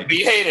is, like, but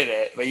you hated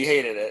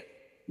it.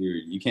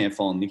 You can't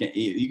fall.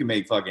 You can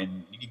make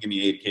fucking. You can give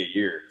me $8K a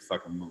year,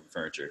 fucking moving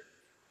furniture,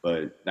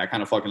 but that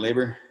kind of fucking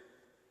labor,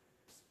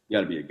 you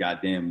got to be a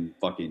goddamn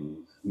fucking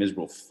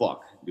miserable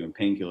fuck doing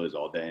painkillers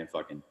all day and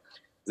fucking.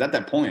 Because at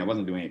that point, I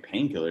wasn't doing any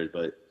painkillers,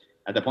 but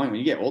at that point, when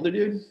you get older,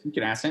 dude, you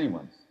can ask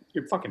anyone.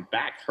 Your fucking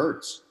back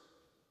hurts.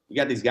 You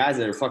got these guys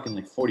that are fucking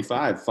like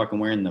 45, fucking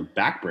wearing the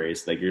back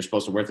brace like you're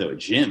supposed to wear to a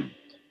gym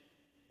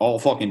all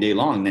fucking day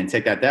long. And then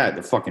take that,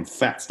 the fucking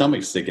fat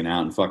stomach sticking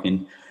out and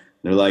fucking,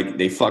 they're like,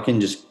 they fucking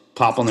just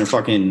pop on their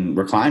fucking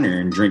recliner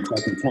and drink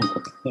fucking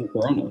 10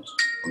 Coronas.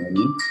 You know what I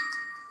mean?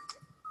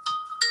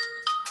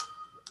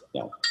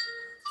 So,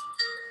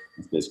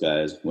 this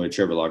guy's, what did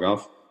Trevor log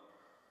off?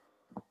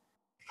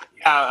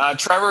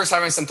 Trevor's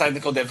having some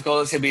technical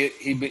difficulties.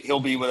 He'll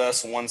be with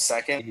us in 1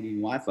 second.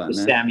 Wi-Fi, man.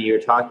 Sammy,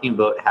 you're talking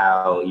about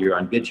how you're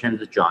on good terms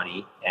with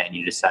Johnny and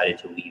you decided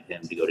to leave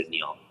him to go to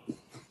Neil.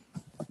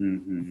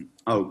 Mm-hmm.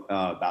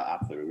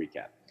 About after the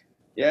recap.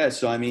 Yeah,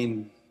 so I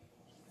mean,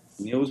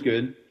 Neil was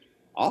good.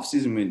 Off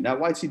season, that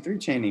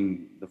YT3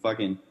 chaining, the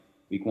fucking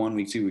week 1,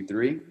 week 2, week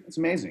 3, it's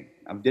amazing.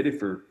 I did it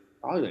for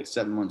probably like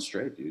 7 months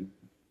straight, dude.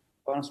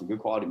 Put on some good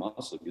quality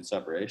muscle, good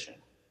separation.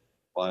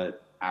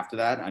 But after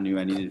that, I knew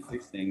I needed to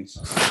fix things.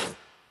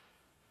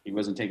 He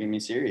wasn't taking me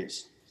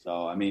serious.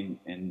 So, I mean,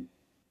 and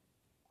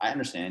I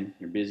understand.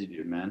 You're busy,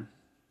 dude, man.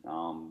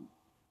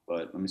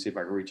 But let me see if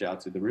I can reach out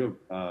to the real,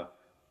 the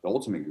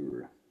ultimate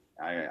guru.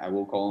 I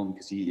will call him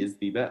because he is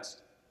the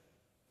best.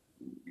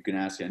 You can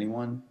ask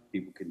anyone.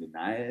 People can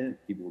deny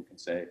it. People can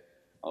say,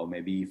 oh,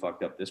 maybe he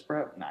fucked up this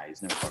prep. Nah,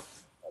 he's never fucked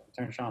up.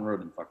 Turn Sean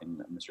Roden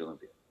fucking Mr.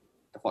 Olympia.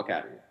 Get the fuck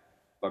out of here.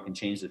 Fucking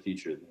change the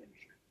future of the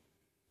industry.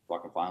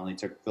 Fucking finally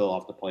took Phil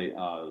off the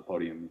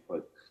podium and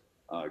put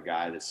a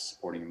guy that's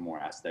supporting a more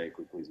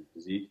aesthetically pleasing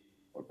physique,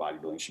 what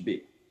bodybuilding should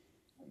be.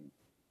 And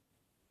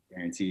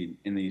guaranteed,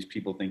 and these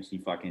people think he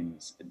fucking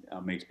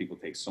makes people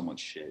take so much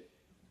shit.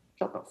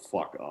 Shut the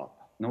fuck up.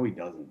 No, he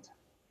doesn't.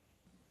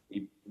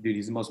 Dude,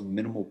 he's the most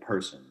minimal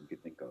person you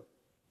could think of.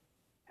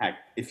 Heck,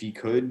 if he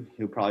could,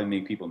 he'll probably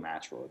make people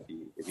natural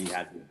if he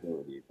had the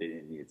ability, if they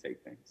didn't need to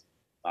take things.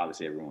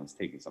 Obviously, everyone's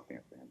taking something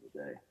at the end of the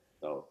day.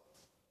 So,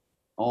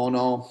 all in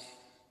all,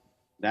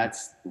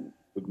 that's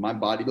with my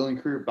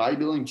bodybuilding career.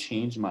 Bodybuilding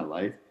changed my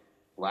life.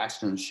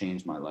 Blackstones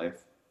changed my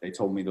life. They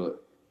told me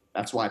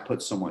that's why I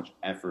put so much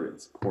effort and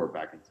support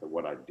back into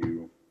what I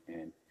do.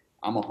 And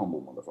I'm a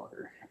humble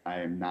motherfucker.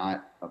 I am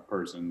not a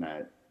person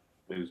that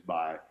lives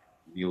by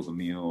meal to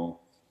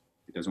meal.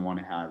 He doesn't want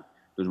to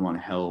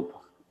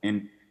help.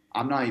 And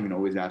I'm not even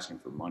always asking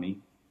for money.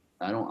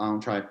 I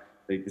don't try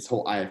like this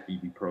whole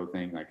IFBB Pro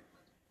thing. Like,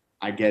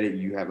 I get it.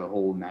 You have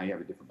now you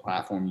have a different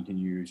platform you can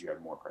use. You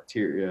have more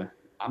criteria.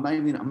 I'm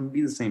gonna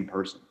be the same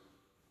person.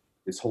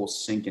 This whole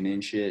sinking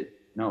in shit.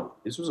 No,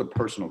 this was a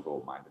personal goal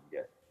of mine to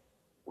get.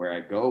 Where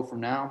I go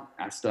from now,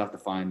 I still have to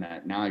find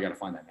that. Now I got to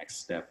find that next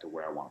step to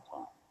where I want to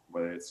climb.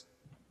 Whether it's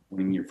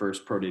winning your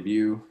first pro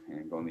debut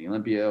and going to the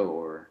Olympia,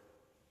 or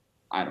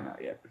I don't know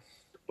yet.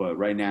 But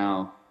right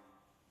now,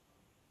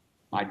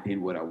 I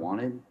did what I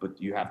wanted, but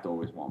you have to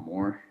always want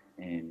more.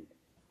 And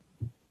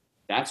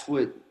that's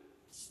what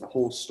the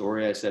whole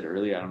story I said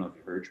earlier, I don't know if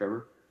you heard,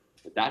 Trevor,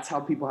 but that's how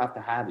people have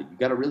to have it. You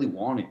got to really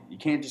want it. You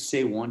can't just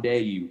say one day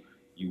you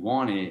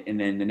want it, and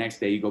then the next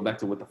day you go back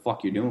to what the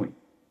fuck you're doing.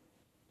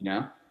 You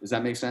know? Does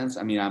that make sense?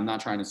 I mean, I'm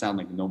not trying to sound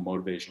like no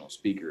motivational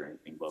speaker or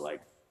anything, but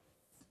like,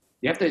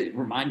 you have to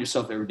remind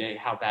yourself every day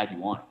how bad you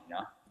want it, you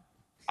know?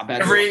 How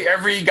bad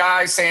Every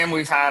guy, Sam,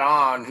 we've had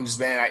on who's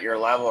been at your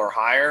level or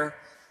higher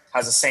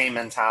has the same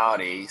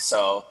mentality.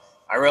 So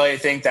I really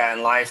think that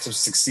in life to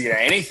succeed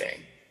at anything,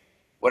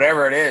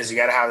 whatever it is, you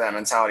got to have that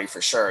mentality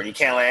for sure. You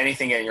can't let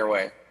anything get in your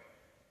way.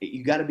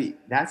 You got to be.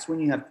 That's when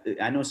you have.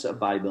 I know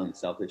bodybuilding is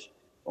selfish.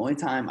 The only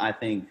time I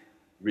think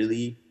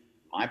really,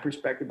 my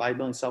perspective,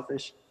 bodybuilding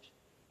selfish,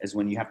 is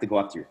when you have to go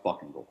after your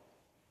fucking goal.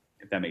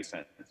 If that makes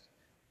sense.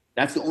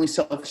 That's the only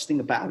selfish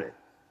thing about it.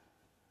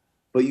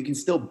 But you can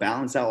still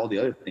balance out all the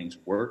other things.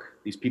 Work.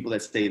 These people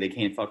that say they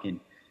can't fucking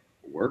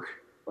work,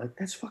 like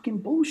that's fucking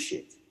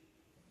bullshit.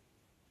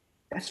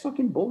 That's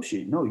fucking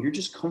bullshit. No, you're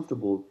just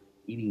comfortable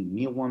eating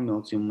meal 1,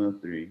 meal 2, meal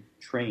 3,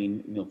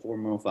 train, meal 4,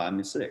 meal 5,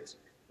 meal 6,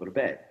 go to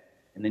bed.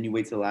 And then you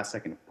wait till the last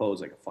second to pose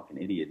like a fucking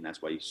idiot, and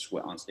that's why you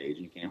sweat on stage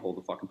and you can't hold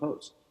the fucking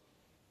pose.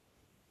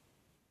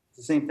 It's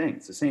the same thing.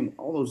 It's the same.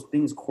 All those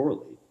things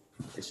correlate.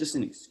 It's just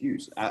an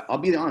excuse. I'll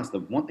be honest. The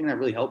one thing that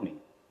really helped me,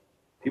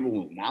 people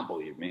will not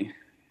believe me,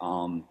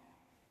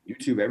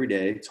 YouTube every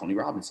day, Tony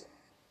Robinson.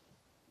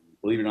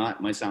 Believe it or not,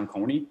 it might sound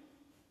corny,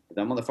 but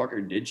that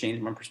motherfucker did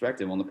change my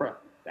perspective on the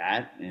prep.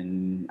 That,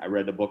 and I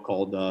read a book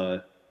called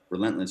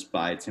Relentless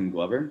by Tim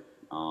Glover.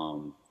 I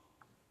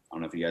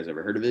don't know if you guys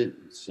ever heard of it.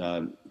 It's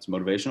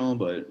motivational,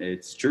 but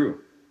it's true.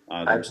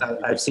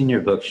 I've seen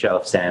your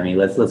bookshelf, Sammy.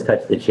 Let's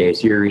cut to the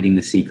chase. You're reading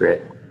The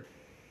Secret.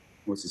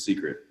 What's The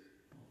Secret?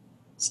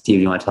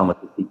 Steve, you want to tell them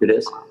what The Secret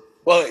is?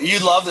 Well, you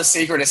love The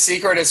Secret. The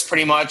Secret is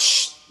pretty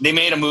much, they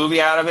made a movie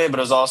out of it, but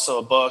it was also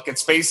a book.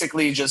 It's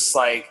basically just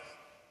like,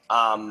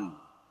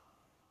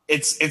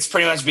 it's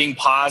pretty much being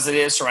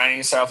positive, surrounding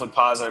yourself with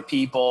positive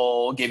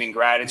people, giving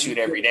gratitude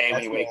every day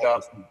when you wake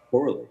up.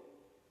 Correlate.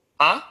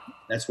 Huh?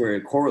 That's where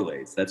it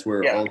correlates. That's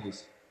where all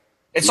this.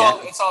 It's all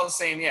the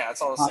same. Yeah,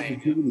 it's all the same.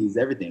 Positivity is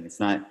everything. It's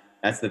not.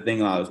 That's the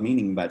thing I was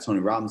meaning about Tony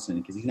Robinson,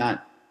 because he's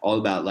not all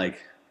about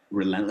like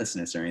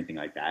relentlessness or anything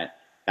like that.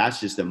 That's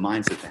just a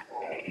mindset.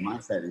 The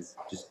mindset is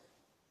just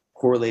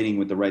correlating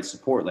with the right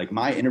support. Like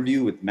my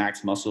interview with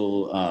Maximum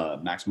Muscle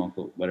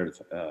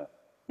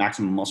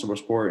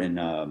Sport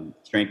and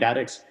Strength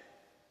Addicts,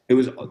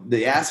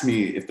 they asked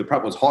me if the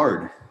prep was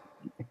hard.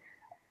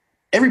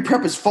 Every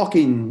prep is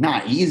fucking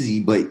not easy,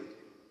 but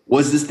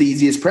was this the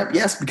easiest prep?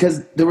 Yes,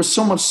 because there was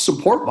so much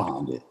support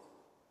behind it.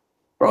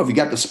 Bro, if you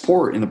got the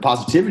support and the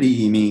positivity,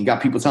 you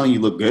got people telling you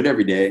look good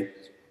every day,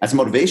 that's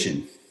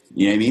motivation.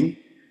 You know what I mean?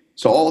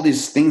 So all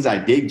these things I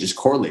did just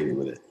correlated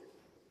with it.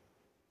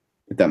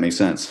 If that makes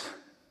sense.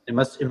 It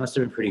must have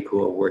been pretty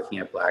cool working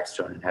at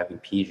Blackstone and having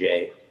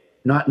PJ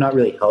not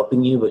really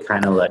helping you, but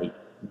kind of like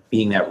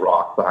being that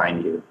rock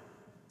behind you.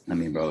 I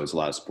mean, bro, there's a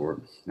lot of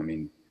support. I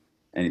mean,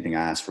 anything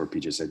I asked for,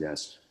 PJ said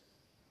yes.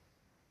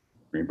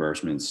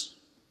 Reimbursements,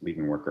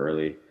 leaving work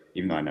early.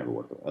 Even though I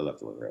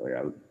left work early.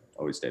 I would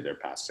always stay there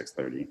past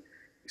 6:30,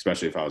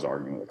 especially if I was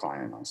arguing with a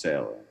client on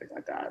sale or anything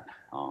like that.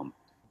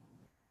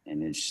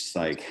 And it's just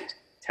like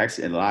text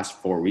in the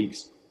last 4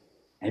 weeks,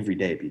 every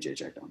day PJ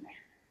checked on me.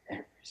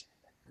 Every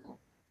single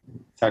day.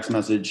 Text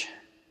message,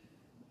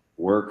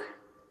 work,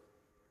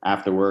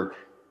 after work,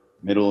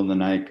 middle of the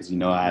night, because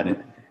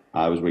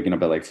I was waking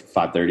up at like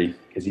 5:30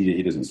 because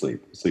he doesn't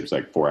sleep. He sleeps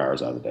like 4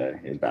 hours out of the day.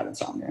 He has bad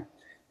insomnia.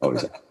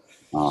 Always.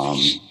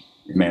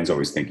 The man's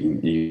always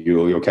thinking.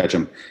 You'll catch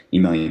him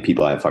emailing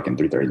people at fucking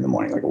 3:30 in the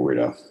morning like a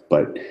weirdo.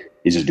 But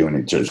he's just doing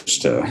it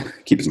just to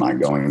keep his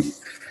mind going.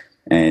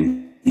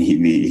 And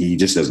he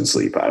just doesn't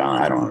sleep.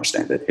 I don't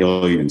understand it.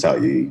 He'll even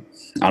tell you.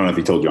 I don't know if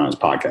he told you on his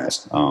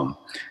podcast,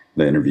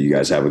 the interview you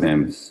guys had with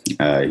him.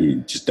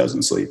 He just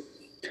doesn't sleep.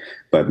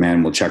 But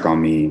man will check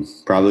on me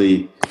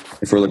probably,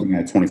 if we're looking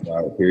at a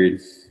 24-hour period,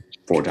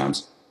 4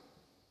 times.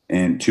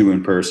 And 2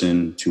 in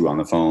person, 2 on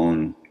the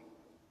phone,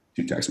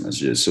 2 text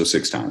messages. So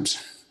 6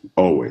 times.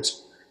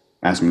 Always.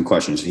 Ask me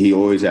questions. He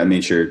always had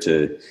made sure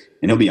to,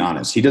 and he'll be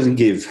honest. He doesn't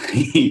give,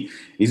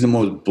 he's the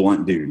most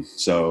blunt dude.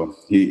 So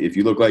if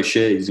you look like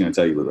shit, he's going to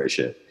tell you look like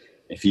shit.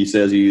 If he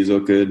says you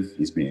look good,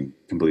 he's being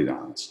completely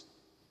honest.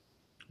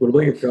 What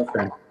about your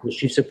girlfriend? Was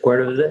she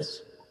supportive of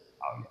this?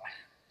 Oh,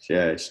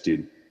 yeah. Yeah,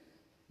 dude.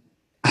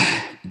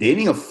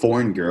 Dating a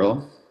foreign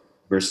girl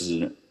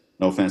versus,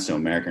 no offense to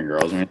American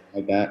girls or anything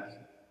like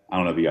that. I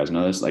don't know if you guys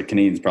know this. Like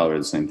Canadians probably are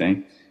the same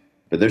thing,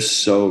 but they're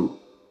so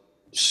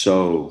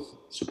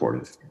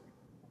supportive.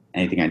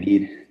 Anything I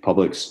need,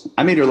 Publix.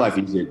 I made her life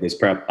easier. Last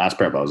prep, I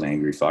was an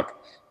angry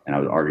fuck, and I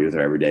would argue with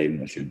her every day, even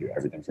though she would do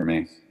everything for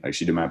me. Like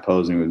she did my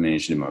posing with me,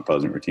 she did my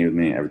posing routine with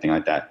me, everything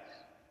like that.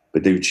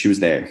 But dude, she was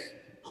there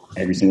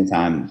every single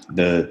time.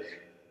 The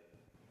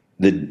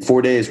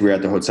 4 days we were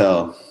at the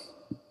hotel,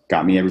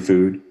 got me every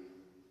food,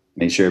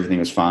 made sure everything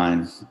was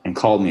fine, and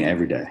called me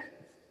every day.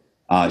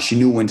 She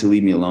knew when to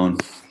leave me alone.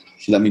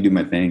 She let me do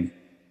my thing.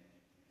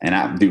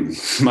 And dude,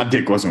 my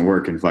dick wasn't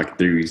working fucking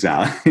 3 weeks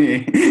out.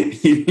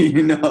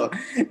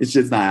 It's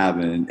just not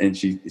happening. And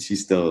she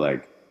still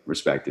like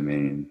respected me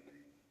and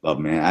loved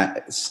me.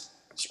 I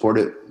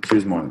supported. She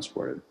was more than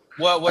supportive.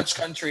 Which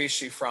country is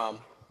she from?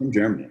 From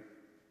Germany.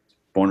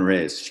 Born and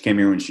raised. She came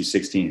here when she was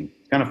 16.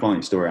 It's kind of a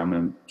funny story. I'm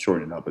going to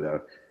shorten it up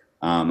though.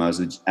 I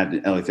was at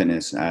the LA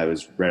Fitness. I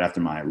was right after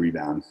my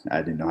rebound.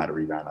 I didn't know how to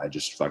rebound. I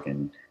just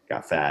fucking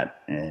got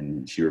fat.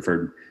 And she was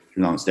on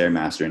the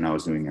Stairmaster and I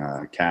was doing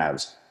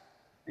calves.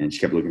 And she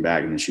kept looking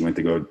back, and then she went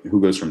to go, who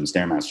goes from the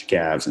Stairmaster to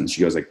Cavs? And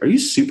she goes like, are you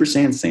Super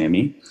Saiyan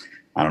Sammy?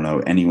 I don't know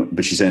anyone,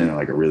 but she said it in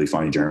like a really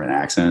funny German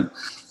accent.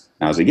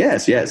 And I was like,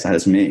 yes,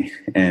 that's me.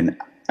 And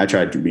I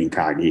tried to be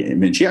cocky.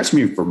 And then she asked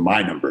me for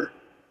my number.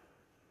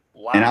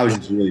 Wow. And I was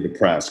just really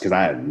depressed because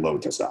I had low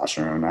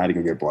testosterone. I had to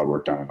go get blood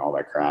work done and all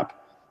that crap.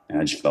 And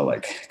I just felt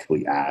like a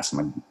complete ass.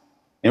 And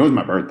it was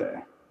my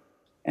birthday.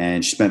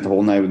 And she spent the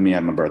whole night with me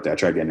at my birthday. I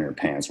tried getting her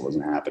pants. It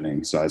wasn't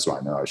happening. So that's why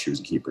I know she was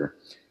a keeper.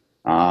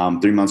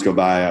 3 months go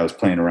by. I was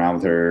playing around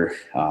with her,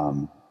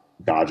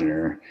 dodging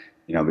her,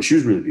 but she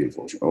was really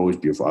beautiful. She was always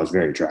beautiful. I was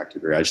very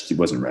attracted to her. I just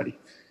wasn't ready.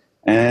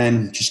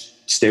 And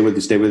just stay with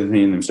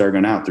me. And then we started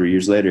going out 3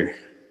 years later.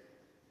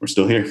 We're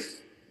still here,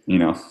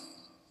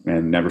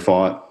 and never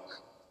fought.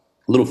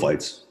 Little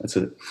fights. That's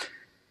it.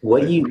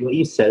 What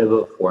you said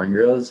about foreign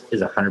girls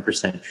is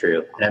 100%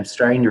 true. And I'm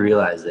starting to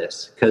realize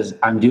this because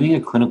I'm doing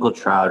a clinical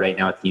trial right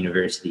now at the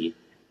university.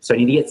 So I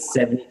need to get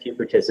 72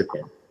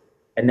 participants.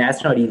 And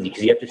that's not easy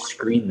because you have to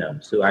screen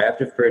them. So I have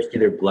to first do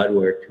their blood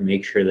work to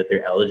make sure that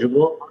they're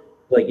eligible.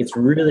 Like, it's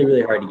really,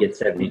 really hard to get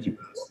 72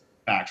 people.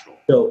 Factual.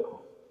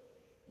 So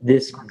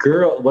this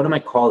girl, one of my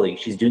colleagues,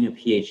 she's doing a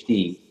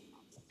PhD.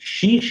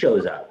 She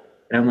shows up.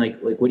 And I'm like,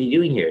 what are you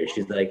doing here?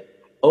 She's like,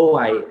 oh,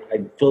 I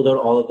filled out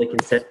all of the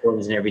consent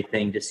forms and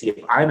everything to see if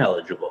I'm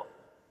eligible.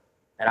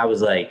 And I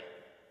was like,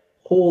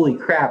 holy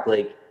crap.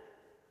 Like,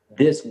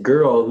 this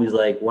girl who's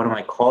like one of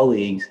my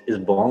colleagues is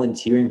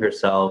volunteering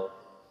herself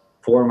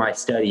for my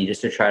study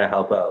just to try to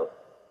help out.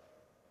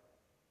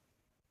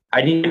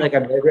 I've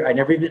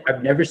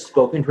never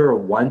spoken to her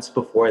once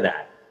before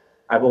that.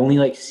 I've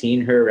only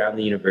seen her around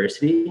the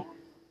university,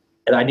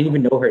 and I didn't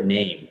even know her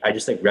name. I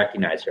just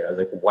recognized her. I was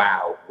like,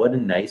 wow, what a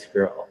nice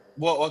girl.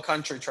 What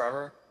country,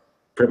 Trevor?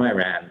 From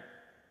Iran.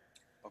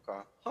 Okay.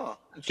 Huh.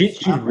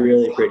 She's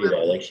really pretty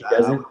though. She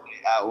doesn't.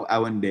 I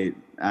wouldn't date.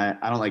 I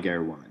don't like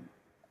Arab women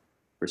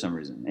for some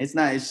reason. It's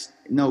not. It's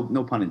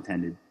no pun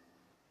intended.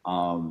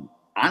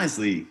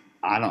 Honestly,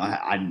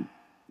 I'm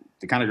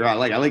the kind of girl I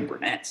like. I like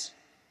brunettes,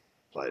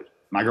 but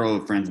my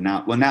girlfriend's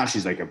now. Well, now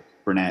she's like a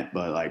brunette,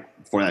 but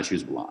before that she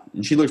was blonde,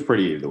 and she looks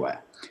pretty either way.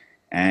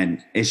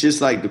 And it's just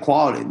the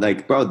quality.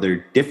 Bro,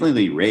 they're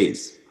differently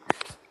raised.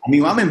 I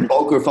mean, I'm in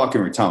Boca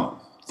fucking Raton,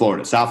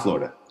 Florida, South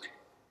Florida.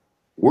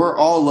 We're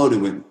all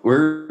loaded with.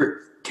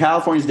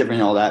 California's different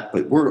and all that,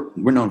 but we're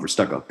known for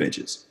stuck-up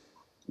bitches.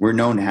 We're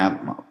known to have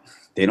them up.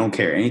 They don't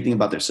care anything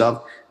about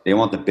themselves. They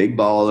want the big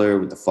baller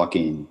with the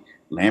fucking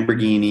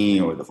Lamborghini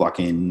or the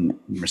fucking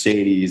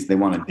Mercedes. They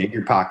want to dig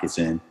your pockets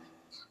in.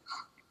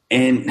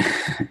 And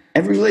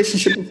every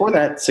relationship before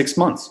that, 6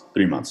 months,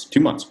 3 months, 2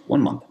 months,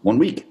 1 month, 1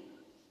 week.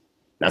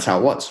 That's how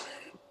it was.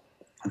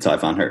 That's how I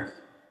found her.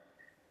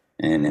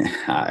 And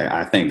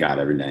I thank God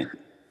every day.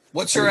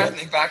 What's your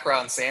ethnic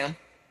background, Sam?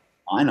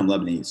 I'm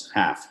Lebanese,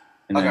 half.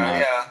 And okay,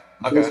 then,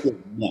 yeah. Okay.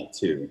 Net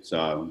too.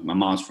 So my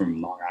mom's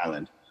from Long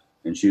Island,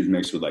 and she was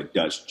mixed with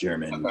Dutch,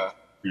 German,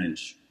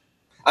 French.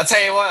 I'll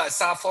tell you what,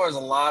 South Florida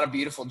has a lot of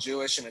beautiful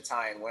Jewish and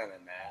Italian women,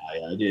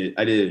 man. Yeah,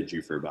 I did a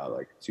Jew for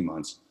about 2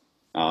 months.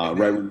 Right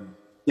when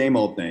same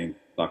old thing,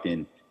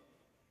 fucking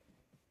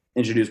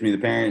introduced me to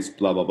the parents,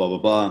 blah blah blah blah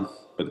blah.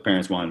 But the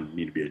parents wanted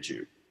me to be a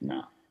Jew.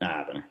 No, not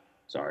happening.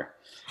 Sorry.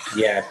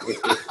 Yeah,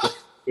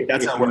 if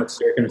that's how we're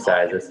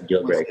circumcised, that's a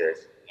deal breaker.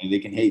 And they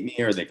can hate me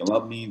or they can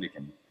love me. They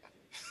can.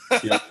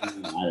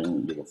 I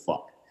don't give a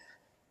fuck.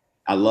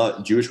 I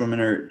love Jewish women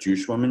are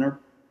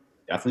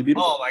definitely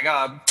beautiful. Oh my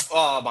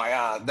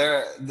god.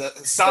 The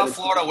South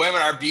Florida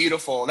women are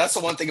beautiful. That's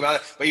the one thing about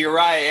it. But you're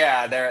right.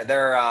 Yeah, they're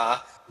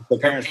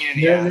pain in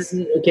the ass.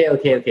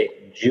 Okay.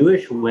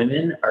 Jewish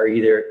women are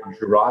either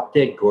drop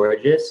dead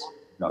gorgeous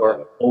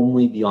or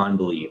only beyond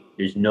belief.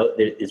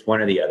 It's one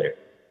or the other.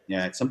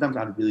 Yeah, sometimes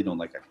I really don't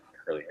like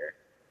curly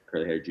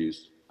hair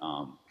Jews.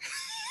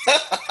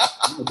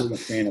 I'm a big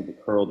fan of the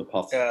curl, the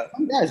puff. Yeah.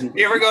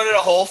 You ever go to the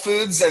Whole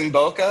Foods in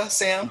Boca,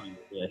 Sam?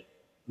 Yeah.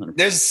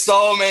 There's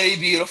so many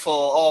beautiful.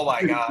 Oh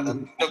my god,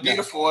 the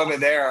beautiful women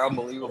there are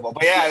unbelievable.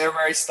 But yeah, they're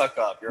very stuck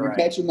up. You're right.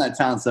 Catching that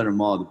town center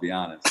mall, to be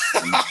honest.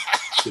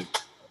 It's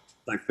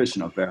like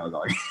fishing on barrel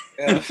dog.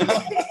 Yeah.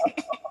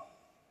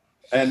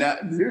 And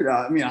dude,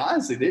 I mean,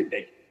 honestly,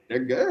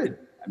 they're good.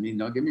 I mean,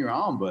 don't get me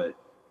wrong, but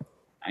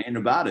I ain't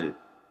about it.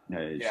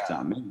 It's just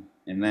not me.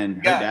 And then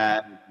her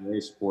dad was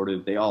very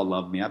supportive. They all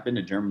love me. I've been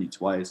to Germany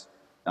twice.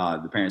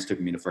 The parents took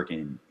me to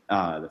freaking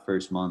the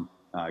first month.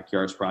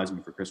 Kiara surprised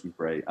me for Christmas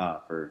break.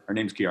 Her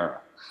name's Kiara.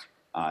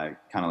 Kind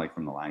of like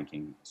from The Lion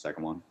King, the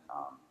second one.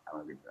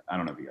 I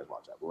don't know if you guys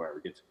watch that, but whatever,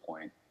 get to the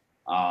point.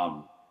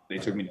 They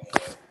took me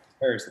to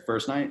Paris the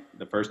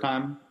first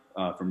time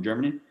from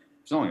Germany. It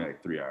was only a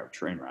 3-hour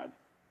train ride.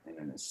 And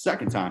then the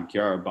second time,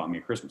 Kiara bought me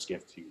a Christmas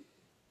gift to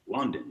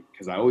London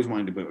because I always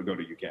wanted to go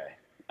to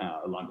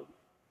UK, London.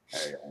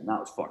 And that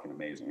was fucking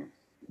amazing.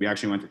 We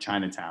actually went to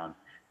Chinatown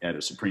at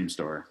a Supreme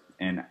store,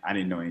 and I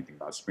didn't know anything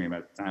about Supreme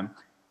at the time.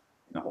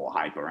 And the whole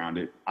hype around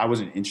it, I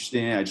wasn't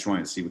interested in it. I just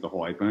wanted to see what the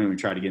whole hype was. We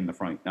tried to get in the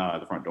front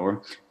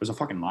door. There's a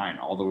fucking line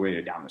all the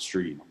way down the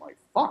street. And I'm like,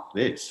 fuck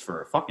this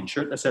for a fucking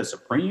shirt that says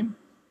Supreme.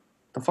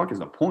 What the fuck is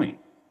the point?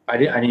 I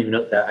didn't even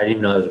know that. I didn't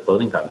even know it was a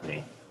clothing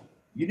company.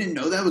 You didn't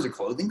know that was a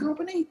clothing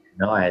company?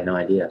 No, I had no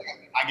idea.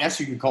 I guess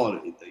you could call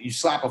it. You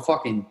slap a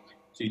fucking.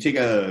 So you take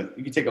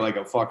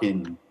a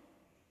fucking.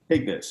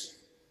 Take this,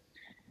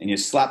 and you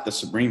slap the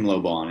Supreme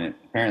logo on it.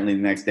 Apparently,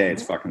 the next day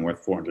it's fucking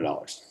worth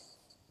 $400.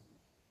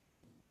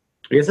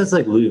 I guess that's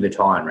like Louis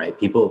Vuitton, right?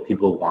 People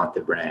want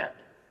the brand.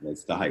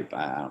 It's the hype.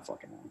 I don't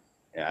fucking know.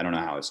 Yeah, I don't know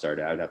how it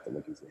started. I'd have to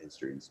look into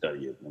history and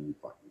study it, and then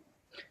fucking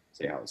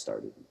say how it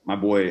started. My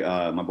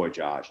boy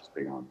Josh is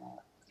big on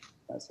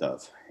that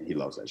stuff. He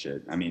loves that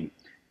shit. I mean,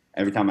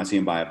 every time I see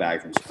him buy a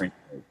bag from Supreme,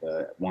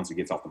 once it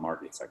gets off the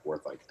market, it's like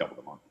worth like double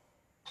the money.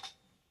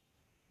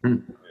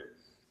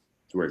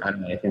 It's weird. I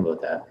don't know anything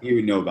about that. He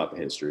would know about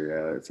the history.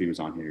 If he was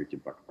on here, he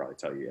could fucking probably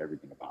tell you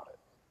everything about it.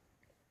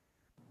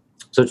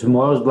 So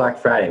tomorrow's Black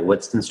Friday.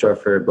 What's in store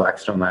for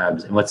Blackstone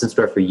Labs, and what's in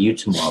store for you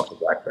tomorrow for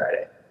Black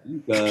Friday?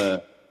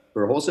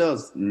 For wholesale,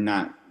 it's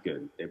not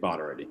good. They bought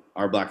already.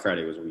 Our Black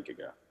Friday was a week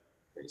ago,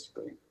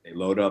 basically. They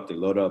load up,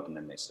 and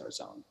then they start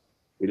selling.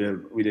 We did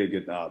a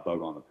good bug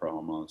on the pro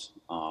homos,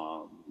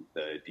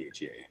 the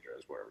DHEA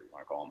andros, whatever you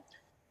want to call them.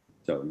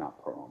 So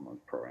not pro homos,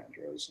 pro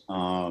andros.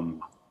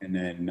 And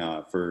then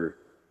for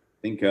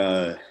I think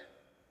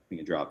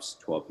it drops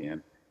 12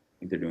 p.m. I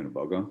think they're doing a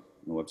BOGO on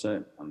the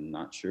website. I'm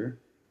not sure.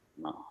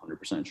 I'm not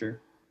 100%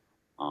 sure.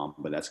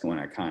 But that's when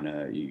I kind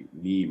of,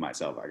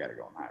 myself, I got to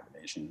go in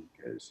hibernation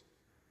because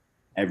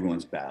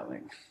everyone's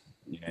battling.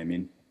 You know what I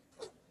mean?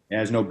 It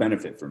has no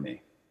benefit for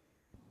me.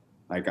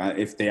 Like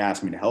if they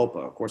ask me to help,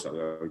 of course I'll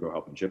go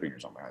help in shipping or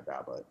something like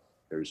that.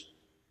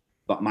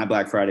 But my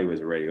Black Friday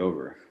was already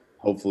over.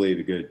 Hopefully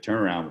the good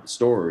turnaround with the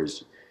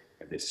stores,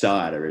 if they sell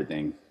out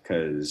everything,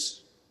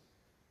 because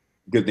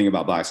good thing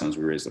about Blackstone is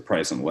we raised the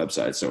price on the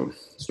website so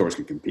stores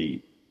can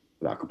compete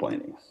without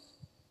complaining.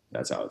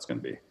 That's how it's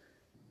going to be.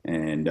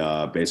 And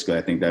basically,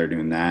 I think they're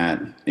doing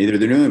that. Either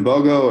they're doing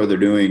BOGO or they're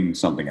doing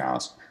something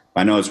else.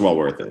 But I know it's well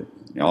worth it.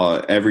 You know,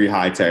 every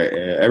high tech,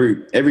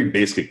 every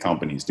basic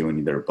company is doing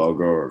either a BOGO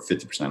or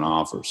 50%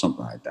 off or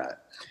something like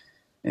that.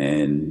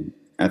 And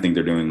I think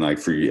they're doing like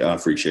free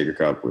shaker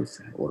cup with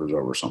orders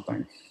over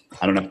something.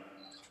 I don't know.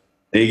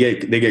 They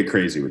get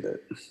crazy with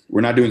it.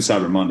 We're not doing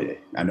Cyber Monday.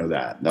 I know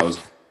that. That was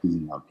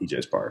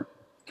PJ's part.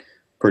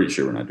 Pretty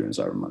sure we're not doing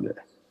Cyber Monday.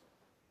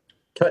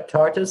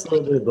 Talk to us a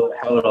little bit about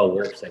how it all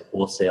works, like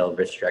wholesale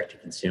versus direct to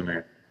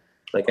consumer.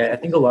 Like I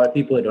think a lot of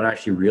people don't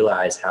actually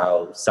realize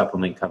how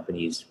supplement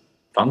companies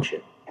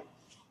function.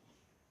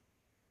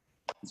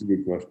 That's a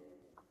good question.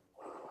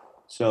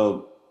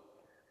 So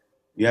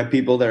you have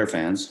people that are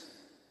fans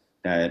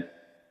that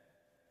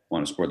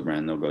want to support the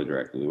brand, they'll go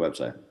directly to the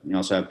website. You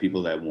also have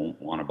people that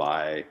won't want to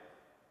buy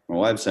from a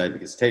website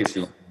because it takes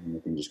too long. They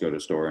can just go to a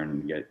store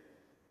and get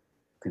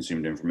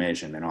consumed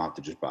information. They don't have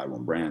to just buy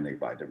one brand. They can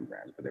buy different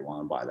brands, but they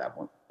want to buy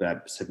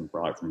that specific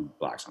product from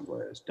Blackstone,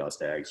 whether it's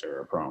Dust Eggs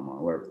or a Promo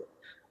or whatever,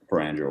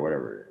 Pro Andro or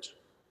whatever it is.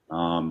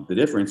 The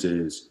difference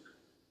is,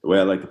 the way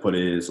I like to put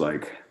it is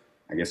like,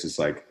 I guess it's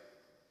like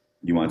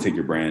you want to take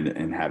your brand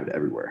and have it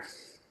everywhere.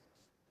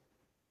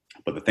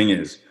 But the thing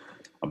is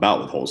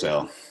about with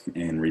wholesale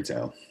and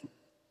retail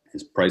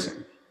is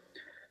pricing.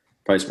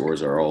 Price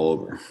wars are all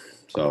over.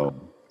 So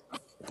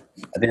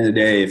at the end of the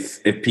day,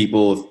 if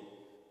people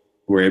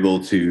were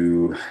able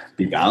to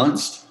be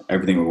balanced,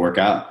 everything would work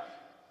out.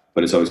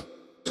 But it's always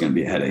going to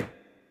be a headache.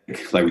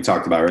 Like we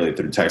talked about earlier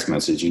through text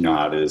message, you know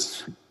how it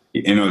is.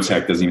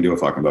 Tech doesn't even do a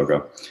fucking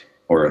BOGO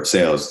or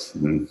sales.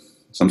 And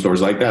some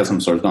stores like that, some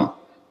stores don't.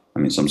 I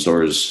mean, some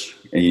stores,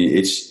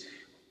 it's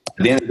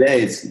at the end of the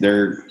day,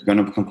 they're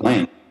going to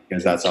complain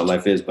because that's how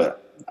life is.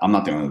 But I'm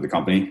not the owner of the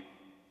company,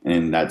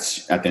 and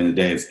that's at the end of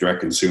the day, it's direct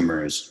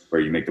consumer is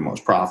where you make the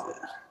most profit.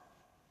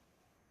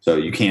 So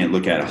you can't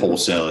look at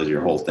wholesale as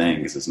your whole thing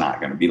because it's not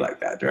going to be like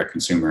that. Direct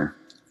consumer,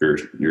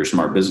 if you're a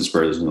smart business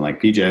person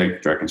like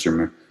PJ, direct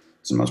consumer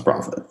is the most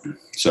profit.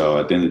 So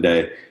at the end of the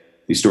day,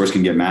 these stores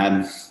can get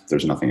mad.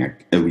 There's nothing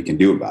that we can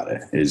do about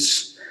it.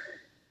 Is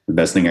the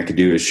best thing I could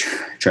do is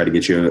try to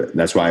get you.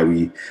 That's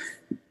why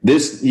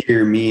this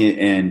year, me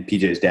and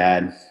PJ's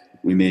dad,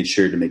 we made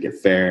sure to make it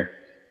fair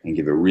and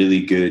give a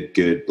really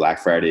good Black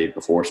Friday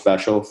before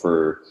special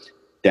for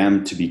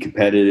them to be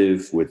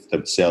competitive with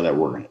the sale that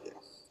we're going to do.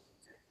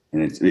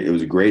 And it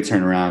was a great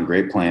turnaround,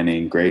 great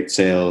planning, great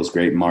sales,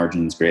 great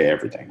margins, great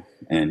everything.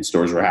 And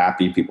stores were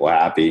happy, people were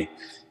happy.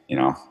 You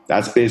know,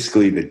 that's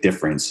basically the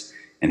difference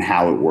in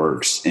how it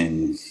works.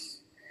 And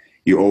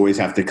you always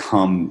have to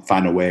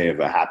find a way of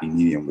a happy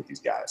medium with these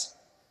guys.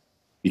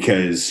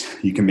 Because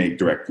you can make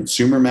direct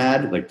consumer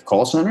mad, like the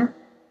call center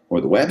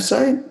or the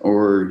website,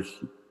 or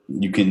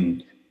you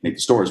can make the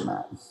stores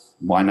mad.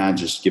 Why not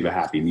just give a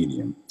happy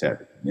medium to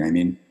everything? You know what I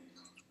mean?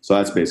 So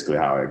that's basically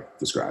how I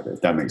describe it,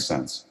 if that makes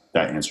sense.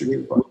 That answered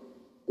your question.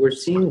 We're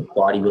seeing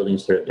bodybuilding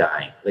sort of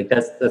dying. Like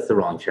that's the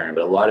wrong term,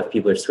 but a lot of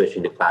people are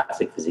switching to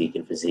classic physique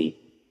and physique.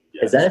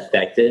 Yeah. Has that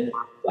affected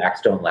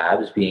Blackstone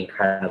Labs being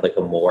kind of like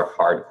a more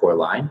hardcore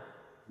line?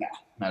 No,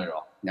 not at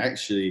all.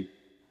 Actually,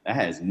 that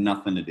has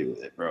nothing to do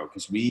with it, bro.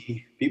 Because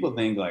people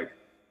think like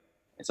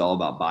it's all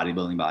about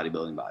bodybuilding.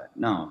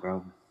 No,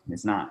 bro,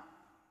 it's not.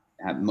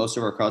 most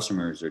of our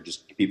customers are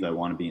just people that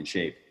want to be in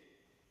shape,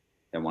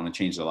 that want to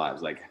change their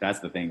lives. Like that's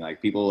the thing.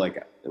 Like people,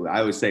 like I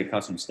always say,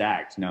 custom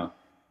stacked. You know,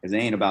 because they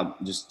ain't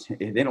about just.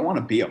 They don't want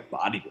to be a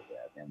bodybuilder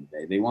at the end of the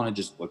day. They want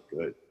to just look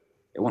good.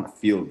 They want to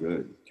feel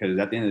good. Because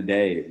at the end of the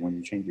day, when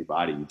you change your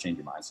body, you change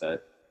your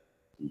mindset.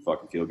 You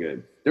fucking feel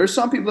good. There are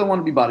some people that want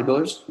to be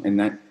bodybuilders, and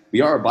that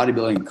we are a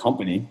bodybuilding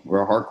company.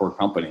 We're a hardcore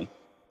company.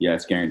 Yeah,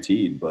 it's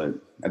guaranteed. But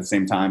at the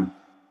same time,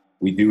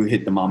 we do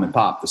hit the mom and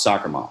pop, the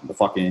soccer mom,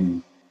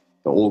 the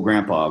old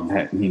grandpa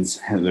that means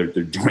their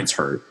joints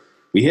hurt.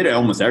 We hit it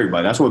almost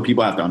everybody. That's what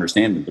people have to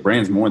understand. That the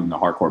brand's more than the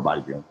hardcore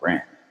bodybuilding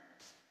brand.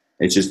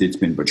 It's just, it's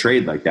been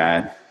portrayed like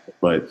that.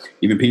 But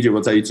even PJ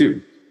will tell you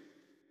too.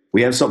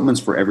 We have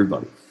supplements for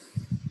everybody.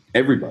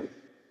 Everybody.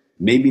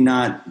 Maybe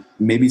not,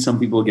 maybe some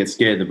people get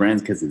scared of the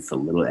brands because it's a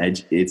little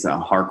edgy. It's a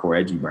hardcore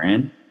edgy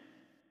brand.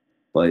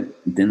 But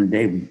at the end of the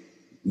day,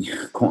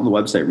 go on the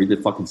website, read the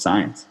fucking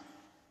science.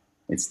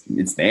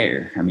 It's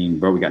there. I mean,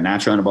 bro, we got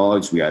natural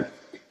anabolics, we got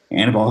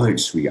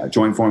anabolics, we got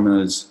joint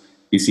formulas,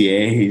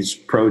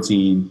 BCAAs,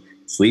 protein,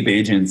 sleep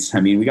agents.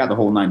 I mean, we got the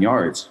whole 9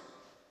 yards.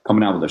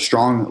 Coming out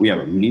with we have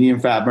a medium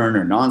fat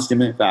burner,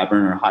 non-stimulant fat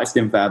burner, high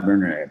stim fat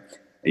burner, an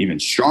even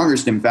stronger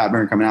stim fat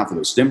burner coming out for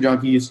those stim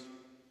junkies.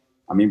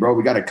 I mean, bro,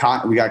 we got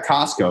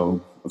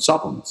Costco of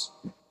supplements,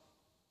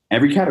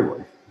 every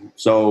category.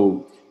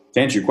 So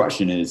to answer your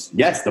question is,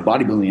 yes, the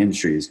bodybuilding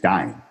industry is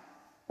dying.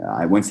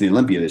 I went to the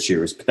Olympia this year.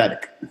 It was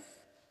pathetic.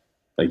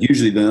 Like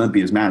usually the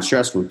Olympia is mad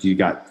stressful. You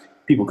got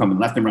people coming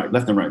left and right,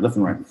 left and right, left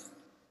and right.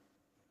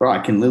 Bro, I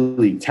can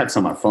literally text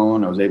on my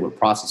phone. I was able to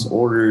process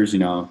orders, you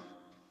know,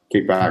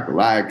 kick back,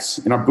 relax.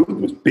 And our booth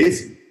was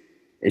busy.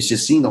 It's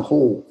just seeing the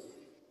whole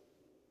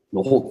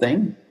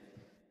thing.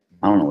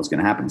 I don't know what's going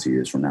to happen 2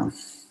 years from now.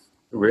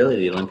 Really,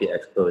 the Olympia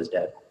Expo is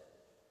dead.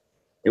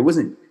 It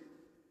wasn't.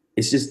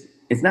 It's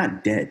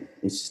not dead.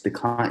 It's just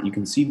decline. You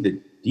can see the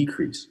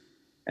decrease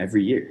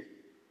every year.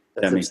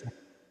 Does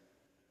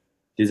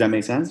that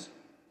make sense?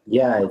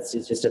 Yeah, it's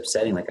just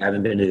upsetting. Like I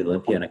haven't been to the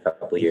Olympia in a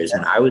couple of years,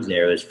 and I was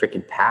there. It was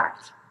freaking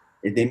packed.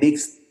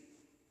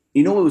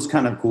 You know what was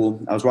kind of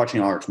cool? I was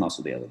watching RX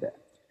Muscle the other day.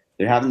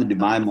 They're having the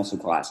Dubai Muscle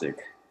Classic,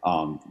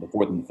 the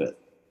 4th and the 5th.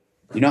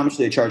 You know how much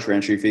they charge for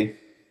entry fee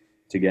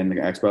to get in the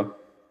expo?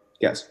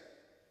 Guess.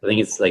 I think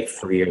it's like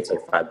free, or it's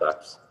like $5.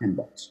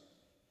 $10.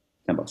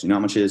 $10. You know how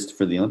much it is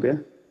for the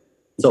Olympia?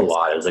 It's a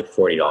lot. It was like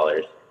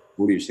 $40.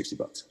 40 or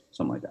 $60,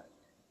 something like that.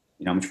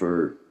 You know how much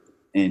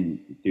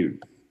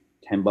dude,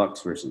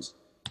 $10 versus,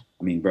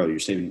 I mean, bro,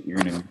 if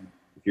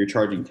you're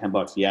charging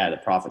 $10, yeah, the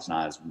profit's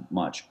not as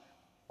much,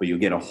 but you'll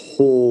get a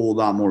whole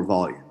lot more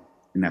volume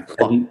in that.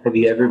 Have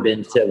you ever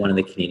been to one of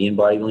the Canadian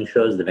bodybuilding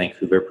shows, the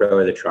Vancouver Pro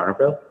or the Toronto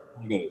Pro?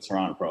 You go to the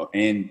Toronto Pro.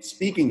 And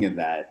speaking of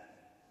that,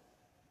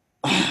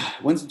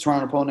 when's the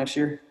Toronto Pro next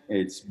year?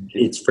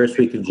 It's first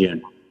week of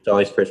June. It's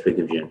always first week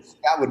of June.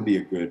 That would be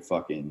a good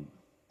fucking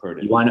pro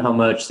day. You want to know how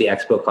much the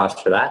expo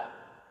costs for that?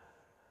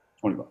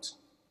 $20.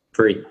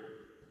 Free.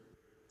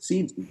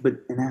 See,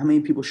 and how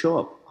many people show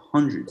up?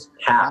 Hundreds.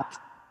 Half.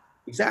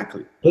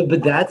 Exactly.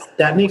 But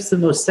that makes the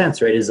most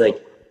sense, right? Is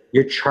like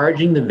you're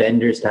charging the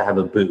vendors to have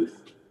a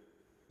booth.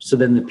 So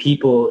then the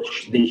people,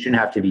 they shouldn't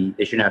have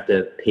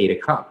to pay to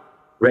come,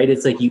 right?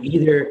 It's like you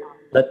either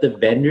let the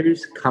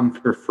vendors come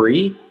for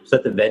free so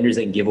that the vendors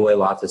then give away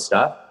lots of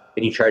stuff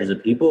and you charge the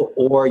people,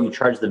 or you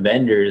charge the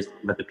vendors,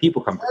 let the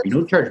people come for free. You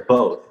don't charge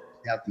both.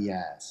 Out the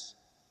ass.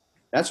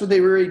 That's what they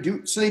really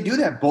do. So they do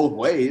that both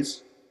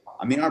ways.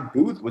 I mean, our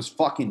booth was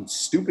fucking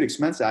stupid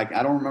expensive.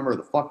 I don't remember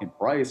the fucking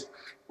price,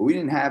 but we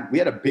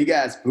had a big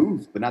ass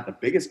booth, but not the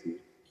biggest booth.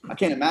 I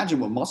can't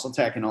imagine what Muscle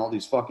Tech and all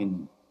these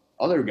fucking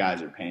other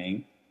guys are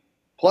paying.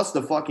 Plus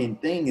the fucking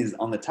thing is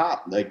on the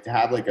top, like to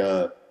have like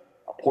a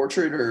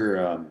portrait or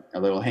a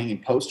little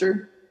hanging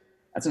poster.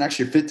 That's an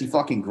extra 50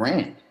 fucking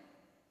grand.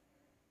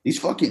 These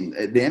fucking,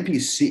 the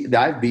NPC, the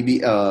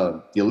IFBB,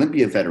 the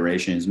Olympia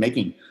Federation is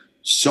making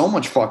so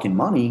much fucking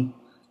money.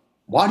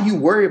 Why do you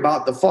worry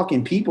about the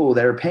fucking people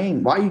that are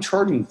paying? Why are you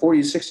charging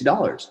 $40 to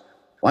 $60?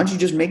 Why don't you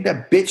just make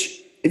that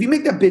bitch? If you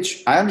make that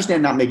bitch, I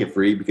understand not make it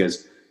free,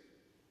 because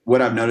what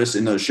I've noticed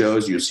in those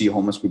shows, you'll see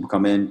homeless people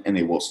come in and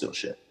they will steal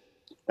shit.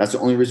 That's the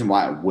only reason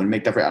why I wouldn't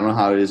make that free. I don't know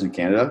how it is in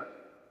Canada,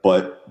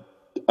 but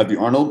at the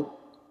Arnold,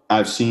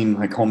 I've seen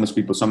like homeless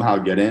people somehow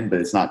get in, but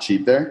it's not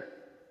cheap there.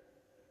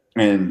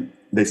 And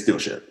they steal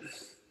shit.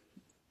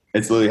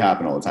 It's literally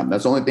happened all the time.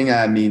 That's the only thing.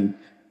 I mean,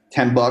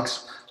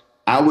 $10.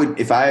 I would,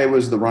 if I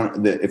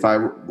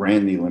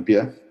ran the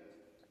Olympia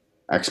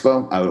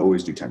Expo, I would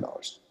always do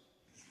 $10.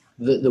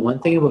 The one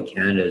thing about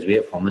Canada is we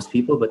have homeless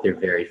people, but they're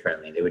very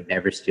friendly. They would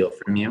never steal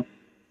from you.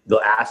 They'll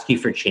ask you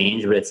for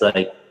change, but it's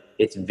like,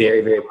 it's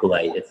very, very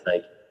polite. It's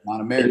like, not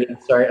American.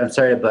 I'm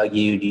sorry to bug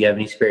you. Do you have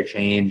any spare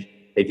change?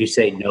 If you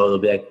say no, they'll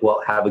be like,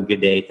 well, have a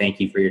good day. Thank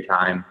you for your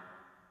time.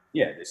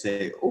 Yeah, they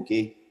say,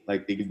 okay.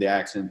 Like they give the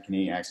accent,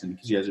 Canadian accent,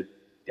 because you guys are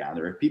down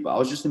there people. I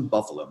was just in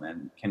Buffalo,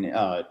 man.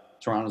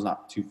 Toronto's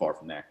not too far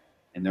from there.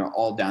 And they're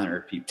all down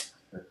there people.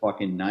 They're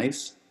fucking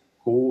nice,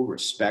 cool,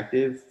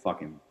 respective,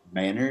 fucking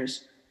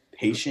manners,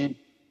 patient.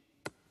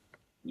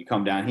 You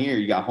come down here,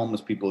 you got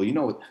homeless people. You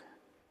know,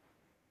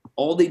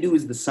 All they do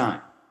is the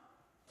sign.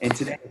 And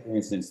today, for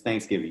instance,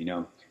 Thanksgiving, you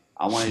know,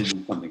 I wanted to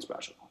do something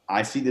special.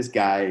 I see this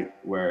guy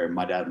where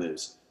my dad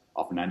lives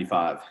off of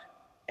 95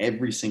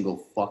 every single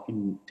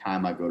fucking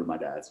time I go to my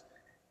dad's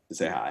to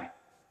say hi.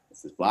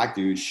 It's this black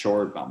dude,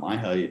 short, about my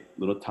height,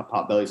 little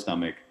pot belly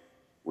stomach,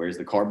 wears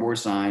the cardboard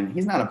sign.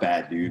 He's not a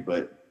bad dude,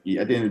 but at the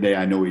end of the day,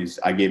 I know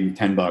I gave him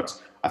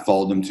 $10. I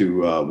followed him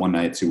to one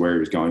night to where he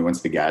was going. He went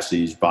to the gas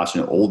station. He's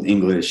watching Old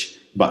English,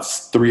 about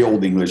 3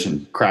 Old English,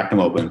 and cracked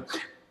them open.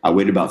 I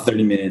waited about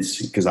 30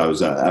 minutes because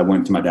I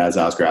went to my dad's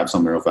house, grabbed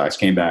something real fast,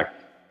 came back.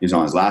 He was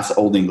on his last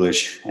Old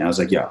English, and I was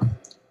like, yo,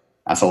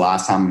 that's the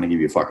last time I'm going to give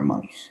you fucking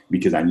money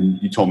because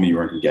you told me you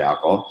weren't going to get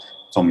alcohol.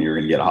 You told me you were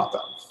going to get a hot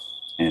dog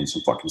and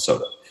some fucking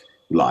soda.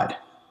 You lied.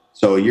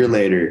 So a year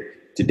later,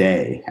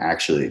 today,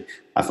 actually,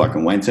 I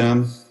fucking went to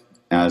him,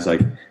 and I was like,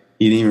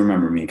 he didn't even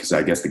remember me because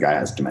I guess the guy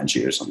has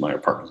dementia or something,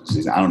 like Parkinson's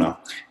disease. I don't know.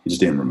 He just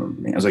didn't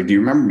remember me. I was like, do you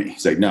remember me?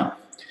 He's like, no.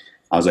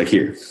 I was like,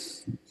 here,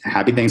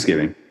 happy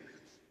Thanksgiving.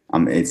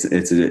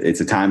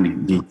 It's a time to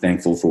be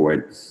thankful for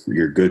what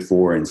you're good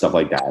for and stuff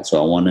like that.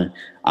 So I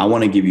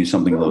want to give you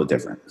something a little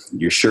different.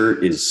 Your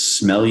shirt is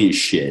smelly as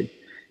shit,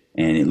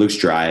 and it looks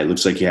dry. It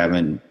looks like you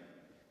haven't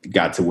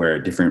got to wear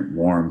a different,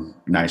 warm,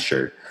 nice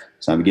shirt.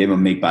 So I gave him a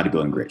Make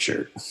Bodybuilding Great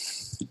shirt.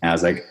 And I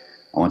was like,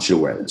 I want you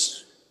to wear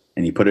this.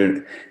 And he put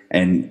it,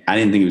 and I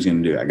didn't think he was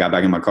going to do it. I got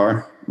back in my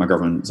car. My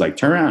girlfriend was like,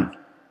 turn around.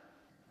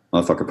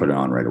 Motherfucker put it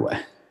on right away.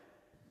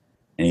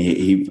 And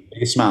he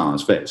a smile on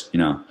his face, you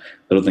know,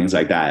 little things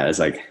like that. It's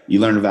like, you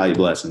learn a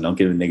valuable lesson. Don't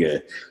give a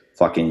nigga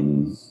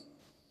fucking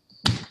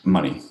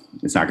money.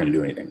 It's not going to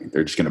do anything.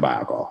 They're just going to buy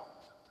alcohol.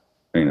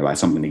 They're going to buy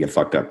something to get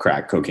fucked up,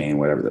 crack, cocaine,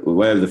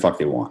 whatever the fuck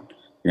they want.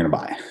 You're going to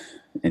buy.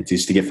 And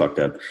just to get fucked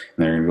up. And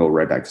they're going to go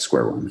right back to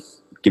square one.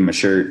 Give him a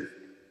shirt.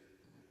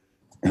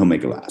 He'll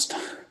make it last.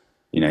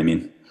 You know what I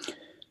mean?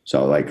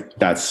 So, like,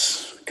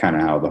 that's kind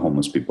of how the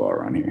homeless people are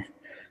around here.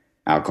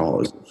 Alcohol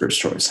is the first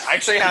choice. I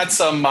actually had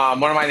some,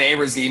 one of my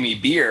neighbors gave me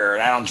beer,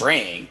 and I don't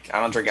drink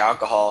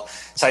alcohol.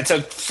 So I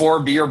took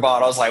 4 beer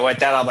bottles. I went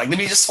down. I'm like, let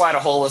me just find a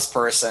homeless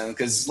person.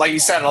 Because like you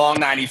said, along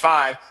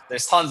 95,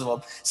 there's tons of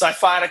them. So I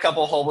find a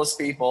couple homeless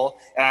people,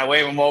 and I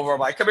wave them over. I'm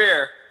like, come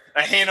here.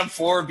 I hand them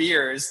 4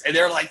 beers, and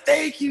they're like,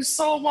 thank you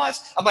so much.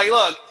 I'm like,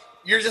 look,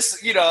 you're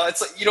just, you know,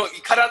 it's like, you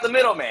cut out the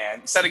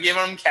middleman. Instead of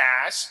giving them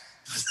cash,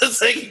 so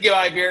they can give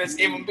my beer, just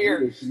give them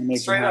beer.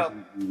 Straight up.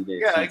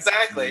 Yeah,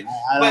 exactly.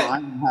 I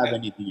don't have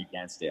anything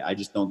against it. I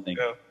just don't think,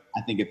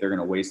 I think if they're going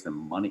to waste their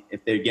money,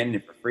 if they're getting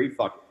it for free,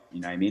 fuck it.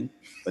 You know what I mean?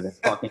 But if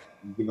fucking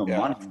give them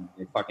money,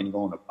 they're fucking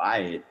going to buy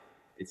it.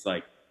 It's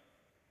like,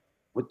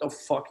 what the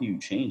fuck are you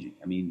changing?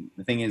 I mean,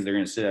 the thing is, they're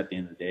going to sit at the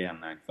end of the day on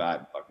 95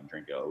 and fucking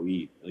drink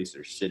OE. At least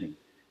they're sitting,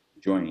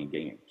 enjoying and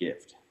getting a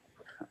gift.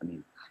 I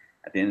mean,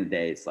 at the end of the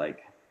day, it's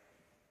like,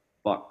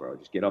 fuck, bro.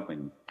 Just get up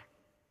and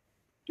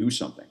do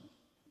something.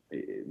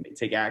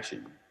 Take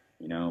action.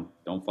 You know,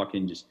 don't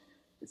fucking just,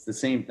 it's the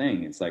same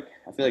thing. It's like,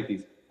 I feel like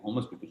these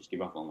homeless people just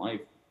give up on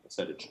life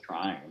instead of just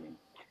trying. I mean,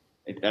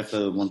 that's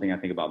the one thing I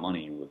think about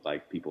money with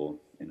like people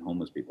and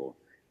homeless people.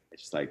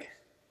 It's just like,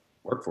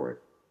 work for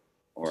it.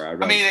 Or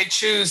I mean, they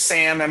choose,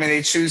 Sam. I mean,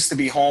 they choose to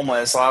be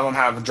homeless. A lot of them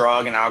have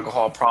drug and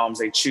alcohol problems.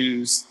 They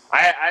choose.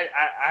 I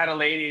had a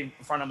lady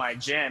in front of my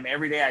gym.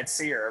 Every day I'd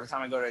see her every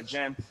time I go to a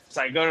gym.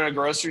 So I go to a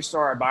grocery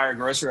store. I buy her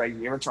grocery. I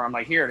give it to her. I'm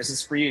like, here, this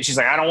is for you. She's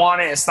like, I don't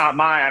want it. It's not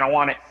mine. I don't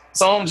want it.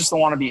 Some of them just don't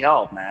want to be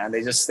helped, man.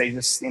 They just,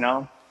 you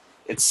know,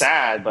 it's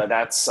sad, but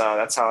that's how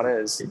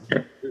it is.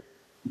 The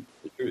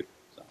truth.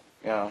 So,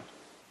 yeah. What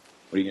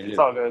are you gonna do? It's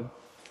all good.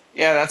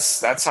 Yeah,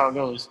 that's how it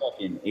goes. I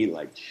fucking ate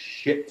like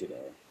shit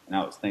today, and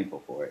I was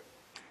thankful for it.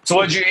 So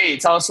what'd you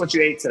eat? Tell us what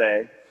you ate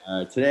today.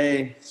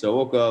 Today, so I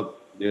woke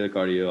up, did the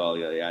cardio, all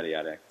yada yada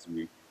yada.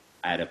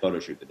 I had a photo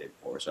shoot the day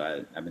before,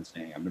 so I've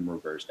been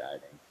reverse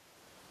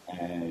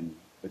dieting,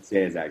 but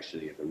today is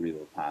actually the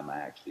real time I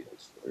actually like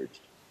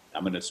splurged.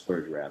 I'm gonna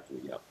splurge right after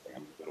we get up. I'm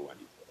gonna go to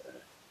Wendy's.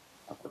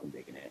 I'm fucking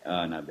bacon it.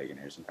 Not bacon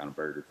here, some kind of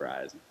burger,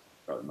 fries, and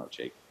probably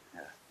milkshake.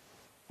 Yeah.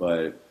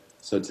 But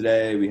so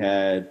today we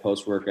had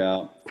post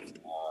workout,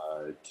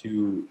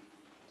 two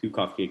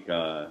coffee cake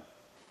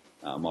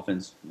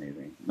muffins,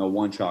 amazing. No,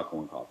 1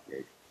 chocolate, 1 coffee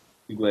cake,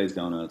 2 glazed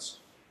donuts,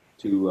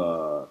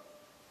 2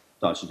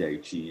 sausage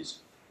egg cheese,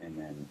 and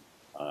then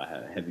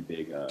had a heavy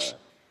big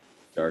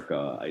dark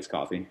iced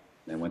coffee.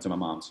 Then went to my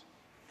mom's.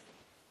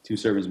 2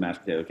 servings of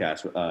mashed potato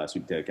casserole,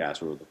 sweet potato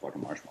casserole with the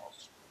fucking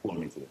marshmallows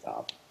floating to the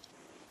top.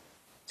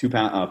 2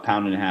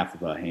 pound and a half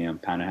of ham,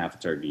 pound and a half of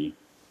turkey,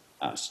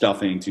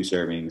 stuffing, 2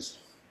 servings,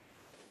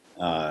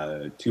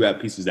 2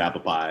 pieces of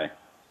apple pie,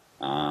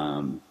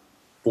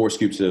 4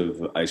 scoops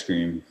of ice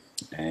cream,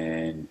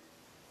 and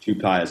 2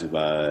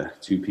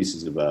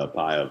 pieces of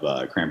pie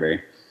of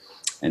cranberry,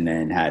 and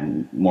then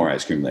had more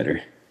ice cream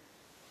later.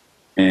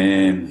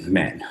 And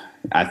man,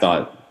 I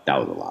thought that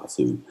was a lot of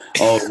food.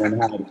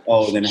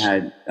 Then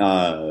had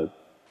the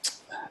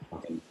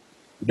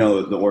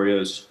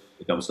Oreos,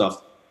 the double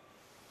stuffed.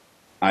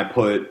 I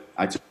took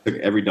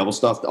every double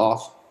stuffed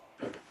off,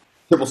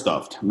 triple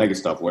stuffed, mega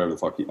stuffed, whatever the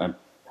fuck. I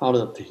piled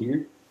it up to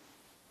here,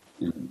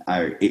 and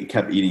I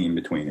kept eating in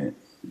between it.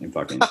 and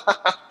fucking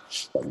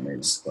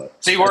amazing. But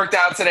So you worked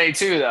out today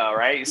too, though,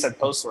 right? You said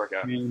post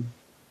workout.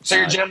 So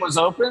your gym was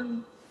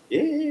open?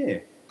 Yeah.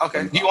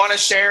 Okay. Do you want to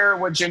share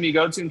what gym you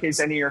go to in case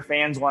any of your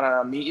fans want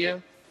to meet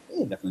you?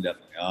 Yeah, definitely.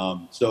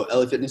 So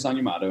LA Fitness on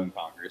Yamato in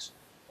Congress,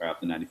 right off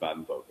the 95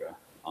 in Boca.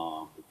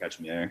 You catch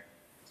me there,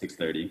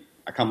 6:30.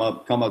 I come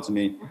up to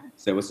me,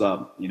 say what's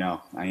up. You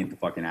know, I ain't the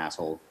fucking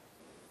asshole.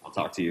 I'll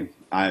talk to you.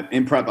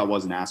 In prep, I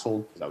was an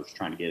asshole because I was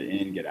trying to get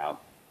in, get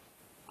out.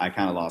 I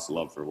kind of lost the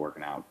love for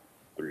working out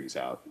 3 weeks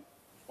out.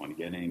 Just want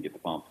to get in, get the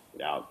pump,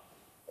 get out.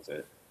 That's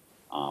it.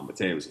 But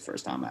today was the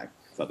first time I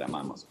felt that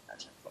mind muscle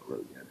connection. Felt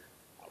really good,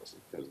 obviously,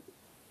 because of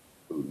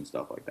the food and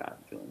stuff like that.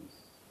 Feeling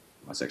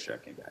my sex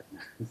drive came back.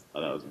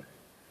 Thought that was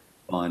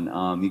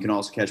fun. You can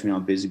also catch me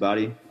on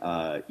Busybody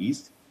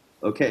East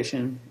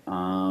location,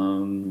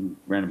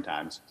 random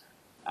times,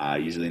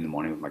 usually in the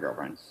morning with my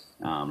girlfriend,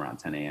 around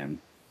 10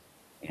 a.m.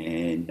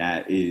 And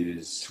that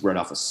is right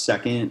off of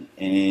 2nd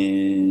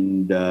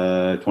and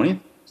 20th? 2nd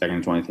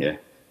and 20th, yeah.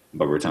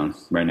 Boca Raton,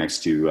 right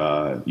next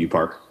to U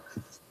Park.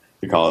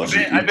 The college.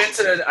 I've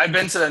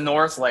been to the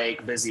North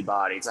Lake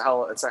Busybody. It's a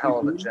hell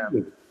of a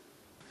gym.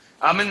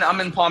 I'm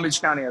in Palm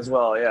Beach County as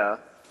well, yeah.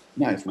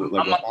 Nice.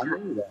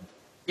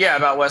 Yeah,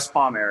 about West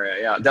Palm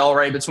area, yeah.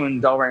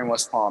 Between Delray and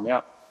West Palm,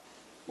 yeah.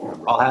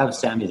 I'll have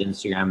Sammy's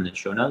Instagram in the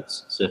show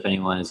notes. So if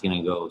anyone is going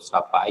to go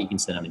stop by, you can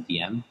send him a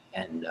DM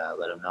and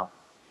let him know.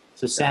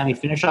 So Sammy,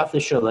 finish off the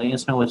show, letting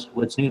us know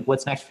what's new,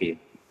 what's next for you.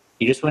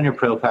 You just won your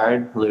pro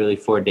card literally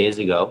 4 days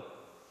ago.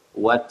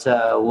 What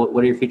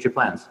are your future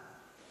plans?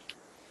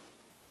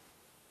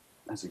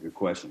 That's a good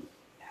question.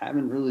 I have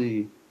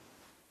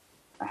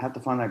to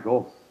find that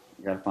goal.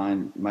 I got to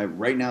find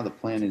right now the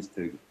plan is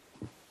to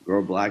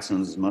grow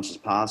Blackstones as much as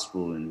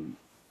possible and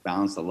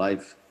balance the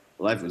life.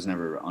 Life was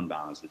never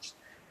unbalanced. It's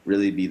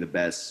really be the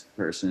best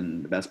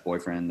person, the best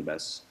boyfriend, the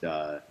best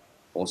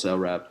wholesale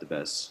rep, the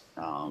best,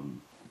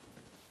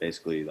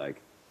 basically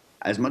like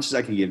as much as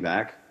I can give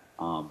back.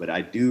 But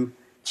I do,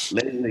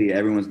 lately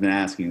everyone's been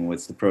asking,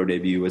 what's the pro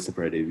debut?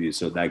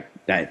 So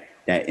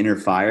that inner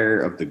fire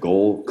of the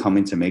goal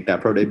coming to make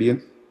that pro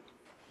debut.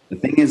 The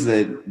thing is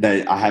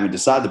that I haven't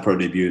decided the pro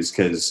debut is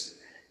because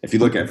if you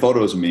look at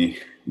photos of me,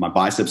 my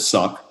biceps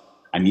suck.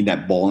 I need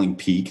that balling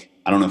peak.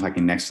 I don't know if I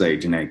can necessarily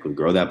genetically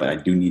grow that, but I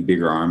do need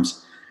bigger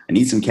arms. I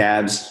need some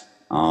calves,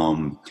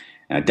 and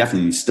I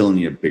definitely still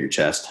need a bigger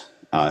chest.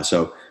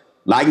 So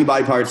lagging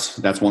body parts,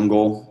 that's one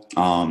goal.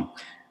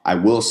 I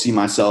will see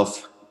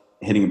myself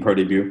hitting a pro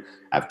debut.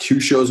 I have 2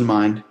 shows in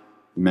mind.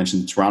 You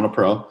mentioned Toronto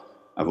Pro.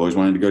 I've always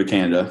wanted to go to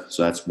Canada,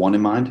 so that's one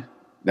in mind.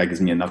 That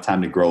gives me enough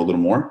time to grow a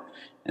little more.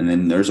 And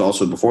then there's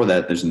also, before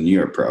that, there's the New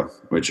York Pro,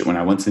 which when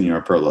I went to the New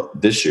York Pro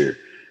this year,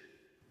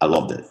 I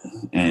loved it.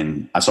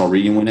 And I saw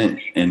Regan win it,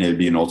 and it would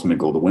be an ultimate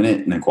goal to win it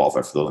and then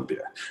qualify for the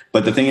Olympia.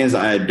 But the thing is,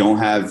 I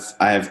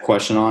have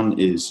question on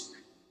is,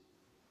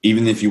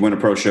 even if you win a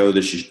pro show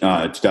this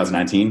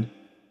 2019,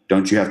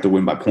 don't you have to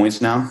win by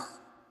points now?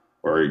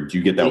 Or do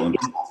you get that Olympia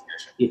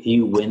qualification? If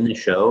you win the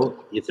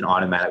show, it's an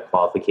automatic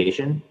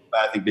qualification.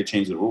 I think they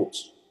changed the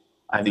rules.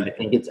 I think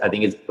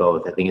it's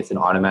both. I think it's an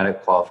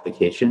automatic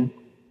qualification,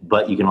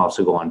 but you can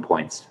also go on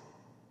points.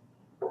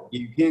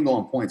 You can go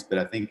on points, but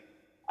I think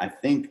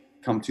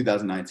come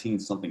 2019,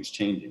 something's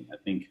changing. I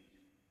think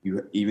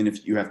even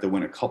if you have to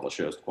win a couple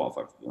shows to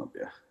qualify for the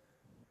Olympia.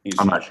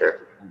 I'm not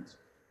sure.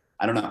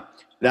 I don't know.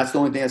 That's the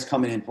only thing that's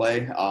coming in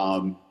play.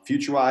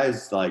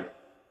 Future-wise, like,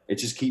 it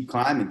just keep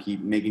climbing,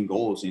 keep making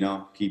goals,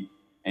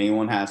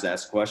 anyone has to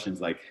ask questions.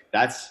 Like,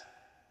 that's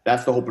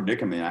the whole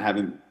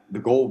predicament. The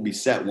goal will be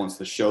set once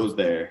the show's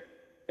there.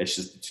 It's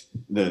just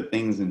the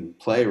things in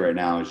play right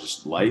now is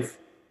just life,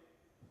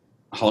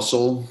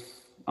 hustle,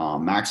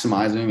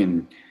 maximizing,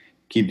 and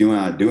keep doing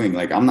what I'm doing.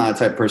 Like, I'm not the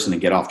type of person to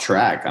get off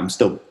track. I'm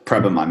still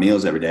prepping my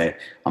meals every day.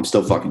 I'm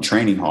still fucking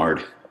training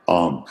hard.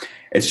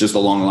 It's just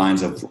along the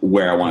lines of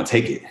where I want to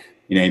take it.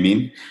 You know what I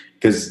mean?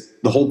 Because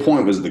the whole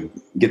point was to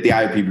get the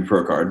IFBB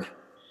Pro card.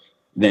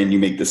 Then you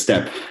make the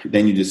step.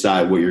 Then you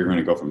decide where you're going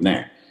to go from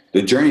there.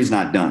 The journey's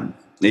not done.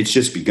 It's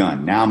just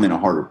begun. Now I'm in a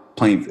harder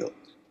playing field.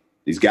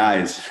 These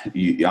guys,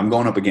 I'm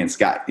going up against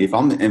guys. If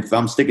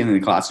I'm sticking in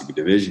the classic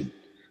division,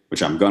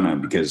 which I'm gonna,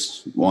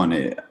 because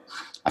 1,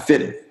 I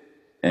fit it,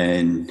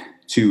 and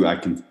 2, I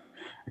can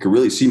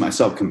really see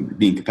myself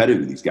being competitive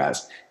with these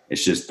guys.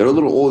 It's just they're a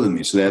little older than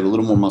me, so they have a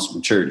little more muscle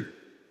maturity.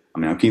 I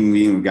mean, I'm keeping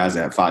meeting with guys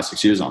that have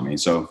 5-6 years on me.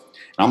 So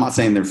I'm not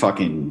saying they're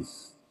fucking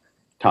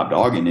top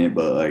dog in it,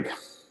 but like,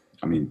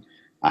 I mean,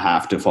 I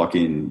have to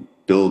fucking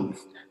build.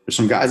 There's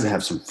some guys that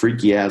have some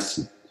freaky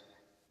ass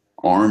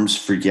arms,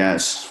 freaky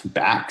ass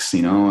backs.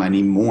 I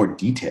need more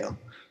detail,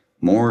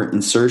 more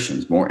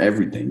insertions, more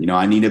everything.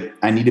 I need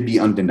to be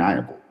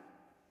undeniable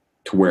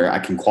to where I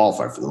can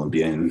qualify for the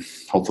Olympia and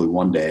hopefully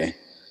one day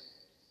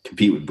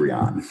compete with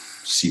Breon,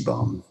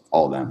 C-Bum,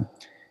 all of them.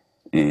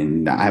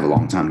 And I have a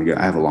long time to go.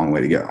 I have a long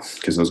way to go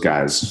because those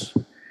guys,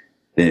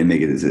 they didn't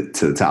make it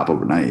to the top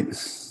overnight,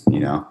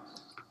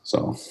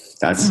 So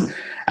that's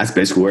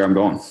basically where I'm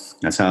going.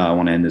 That's how I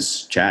want to end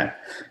this chat.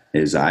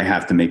 Is I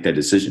have to make that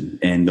decision,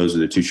 and those are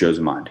the 2 shows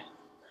in mind.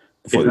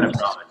 Here's my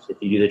promise. If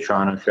you do the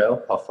Toronto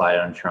show, I'll fly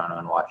down to Toronto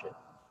and watch it.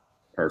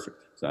 Perfect.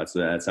 So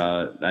that's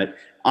how that.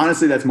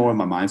 Honestly, that's more of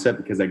my mindset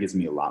because that gives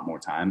me a lot more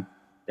time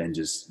than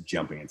just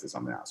jumping into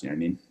something else. You know what I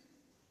mean?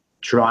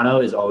 Toronto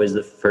is always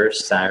the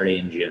first Saturday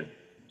in June.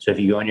 So if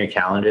you go on your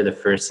calendar, the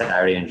first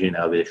Saturday in June,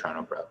 that'll be the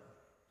Toronto Pro.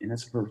 And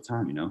that's the perfect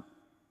time, you know.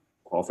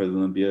 Call for the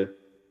Olympia.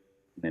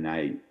 Then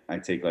I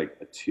take like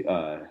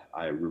I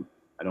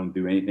don't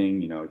do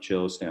anything, you know,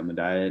 chill, stay on the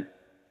diet,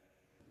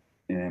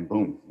 and then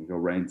boom, we go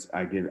right into,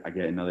 I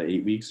get another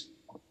 8 weeks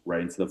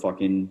right into the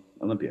fucking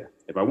Olympia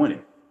if I win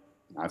it.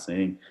 Not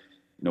saying,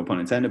 no pun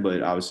intended,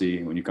 but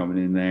obviously when you're coming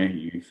in there,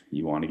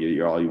 you want to give it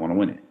your all, you want to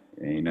win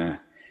it.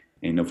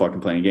 Ain't no fucking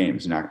playing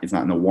games. It's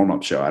not no warm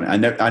up show. I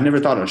never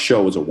thought a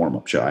show was a warm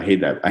up show. I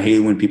hate that. I hate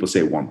when people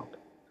say warm up.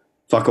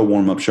 Fuck a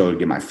warm up show to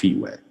get my feet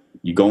wet.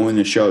 You go in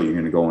the show, you're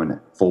gonna go in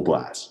full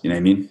blast. You know what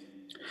I mean?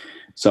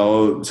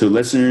 So to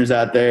listeners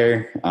out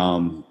there,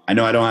 I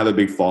know I don't have a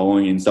big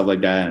following and stuff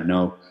like that. I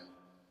know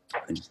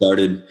I just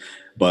started,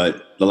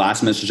 but the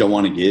last message I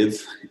want to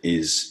give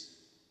is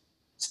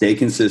stay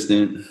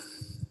consistent,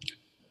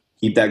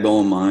 keep that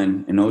goal in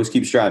mind, and always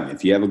keep striving.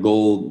 If you have a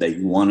goal that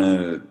you want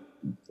to,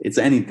 it's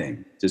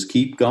anything, just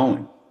keep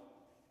going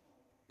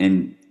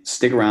and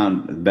stick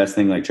around. The best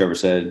thing, like Trevor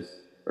said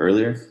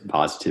earlier,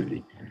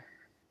 positivity.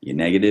 You're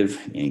negative,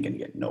 you ain't going to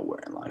get nowhere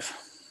in life.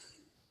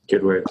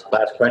 Good words.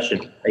 Last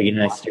question. Are you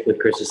going to stick with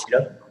Chris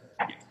Aceto?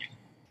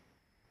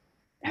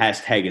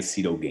 Hashtag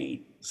Aceto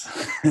gains.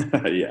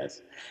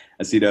 Yes.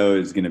 Aceto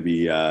is going to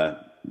be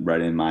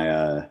right in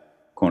my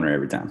corner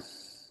every time.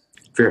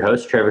 For your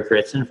host, Trevor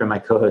Critson, for my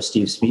co-host,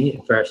 Steve Smee,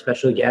 and for our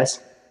special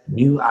guest,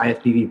 new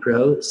IFBB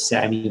Pro,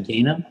 Sammy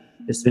Gainham.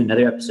 This has been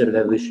another episode of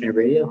Evolutionary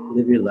Radio.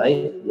 Live your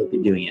life. Look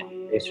at doing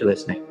it. Thanks for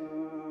listening.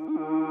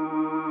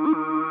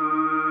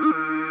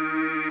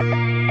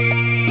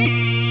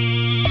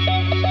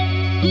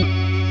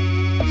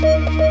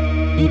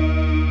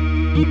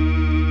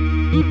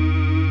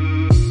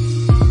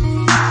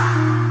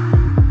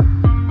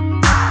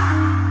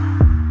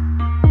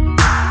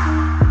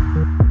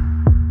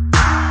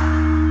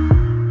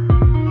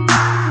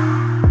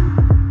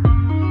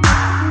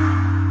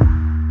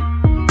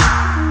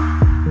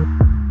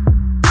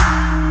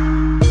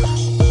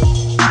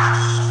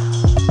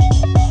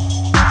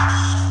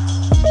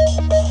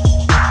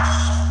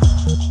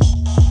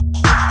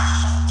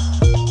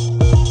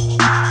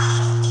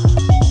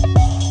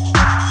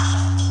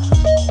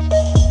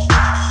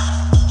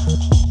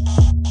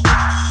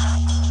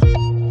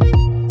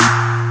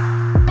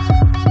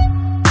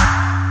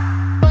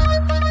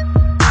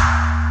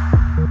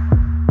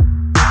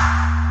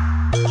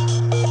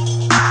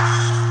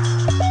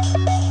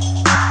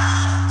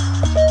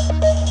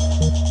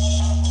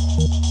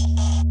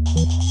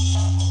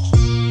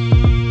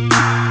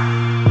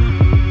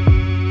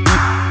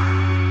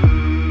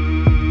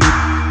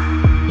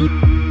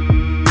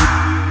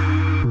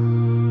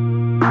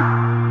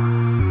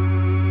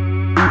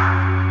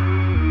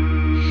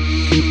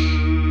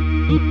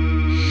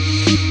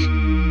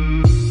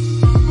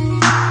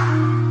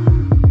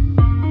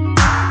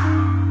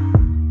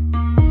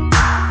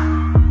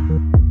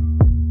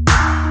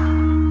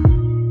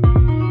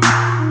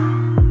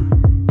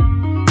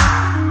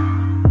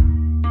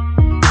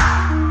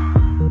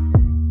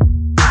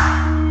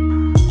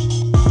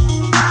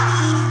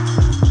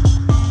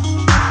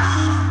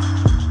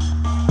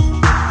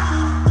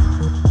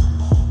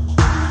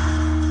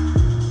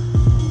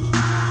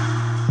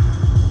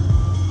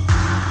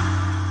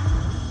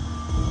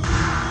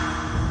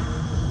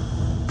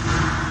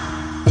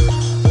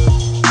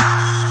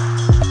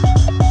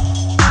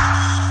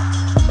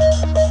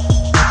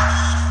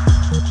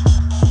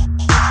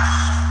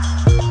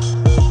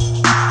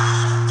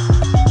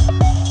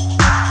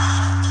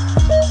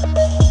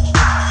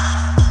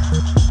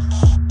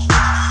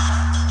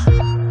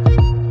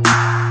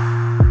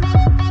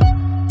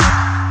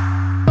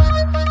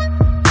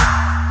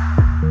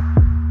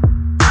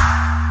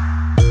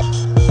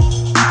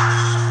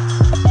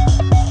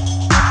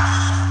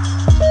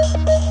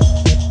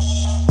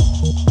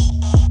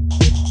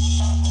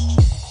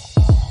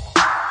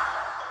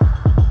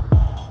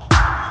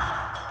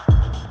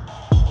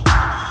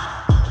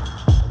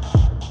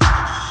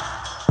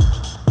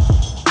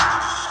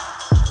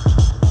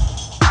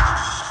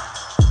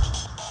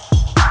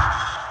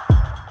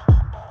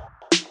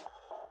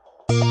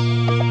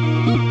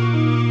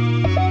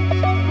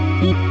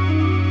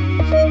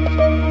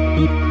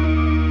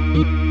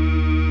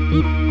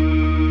 Thank you.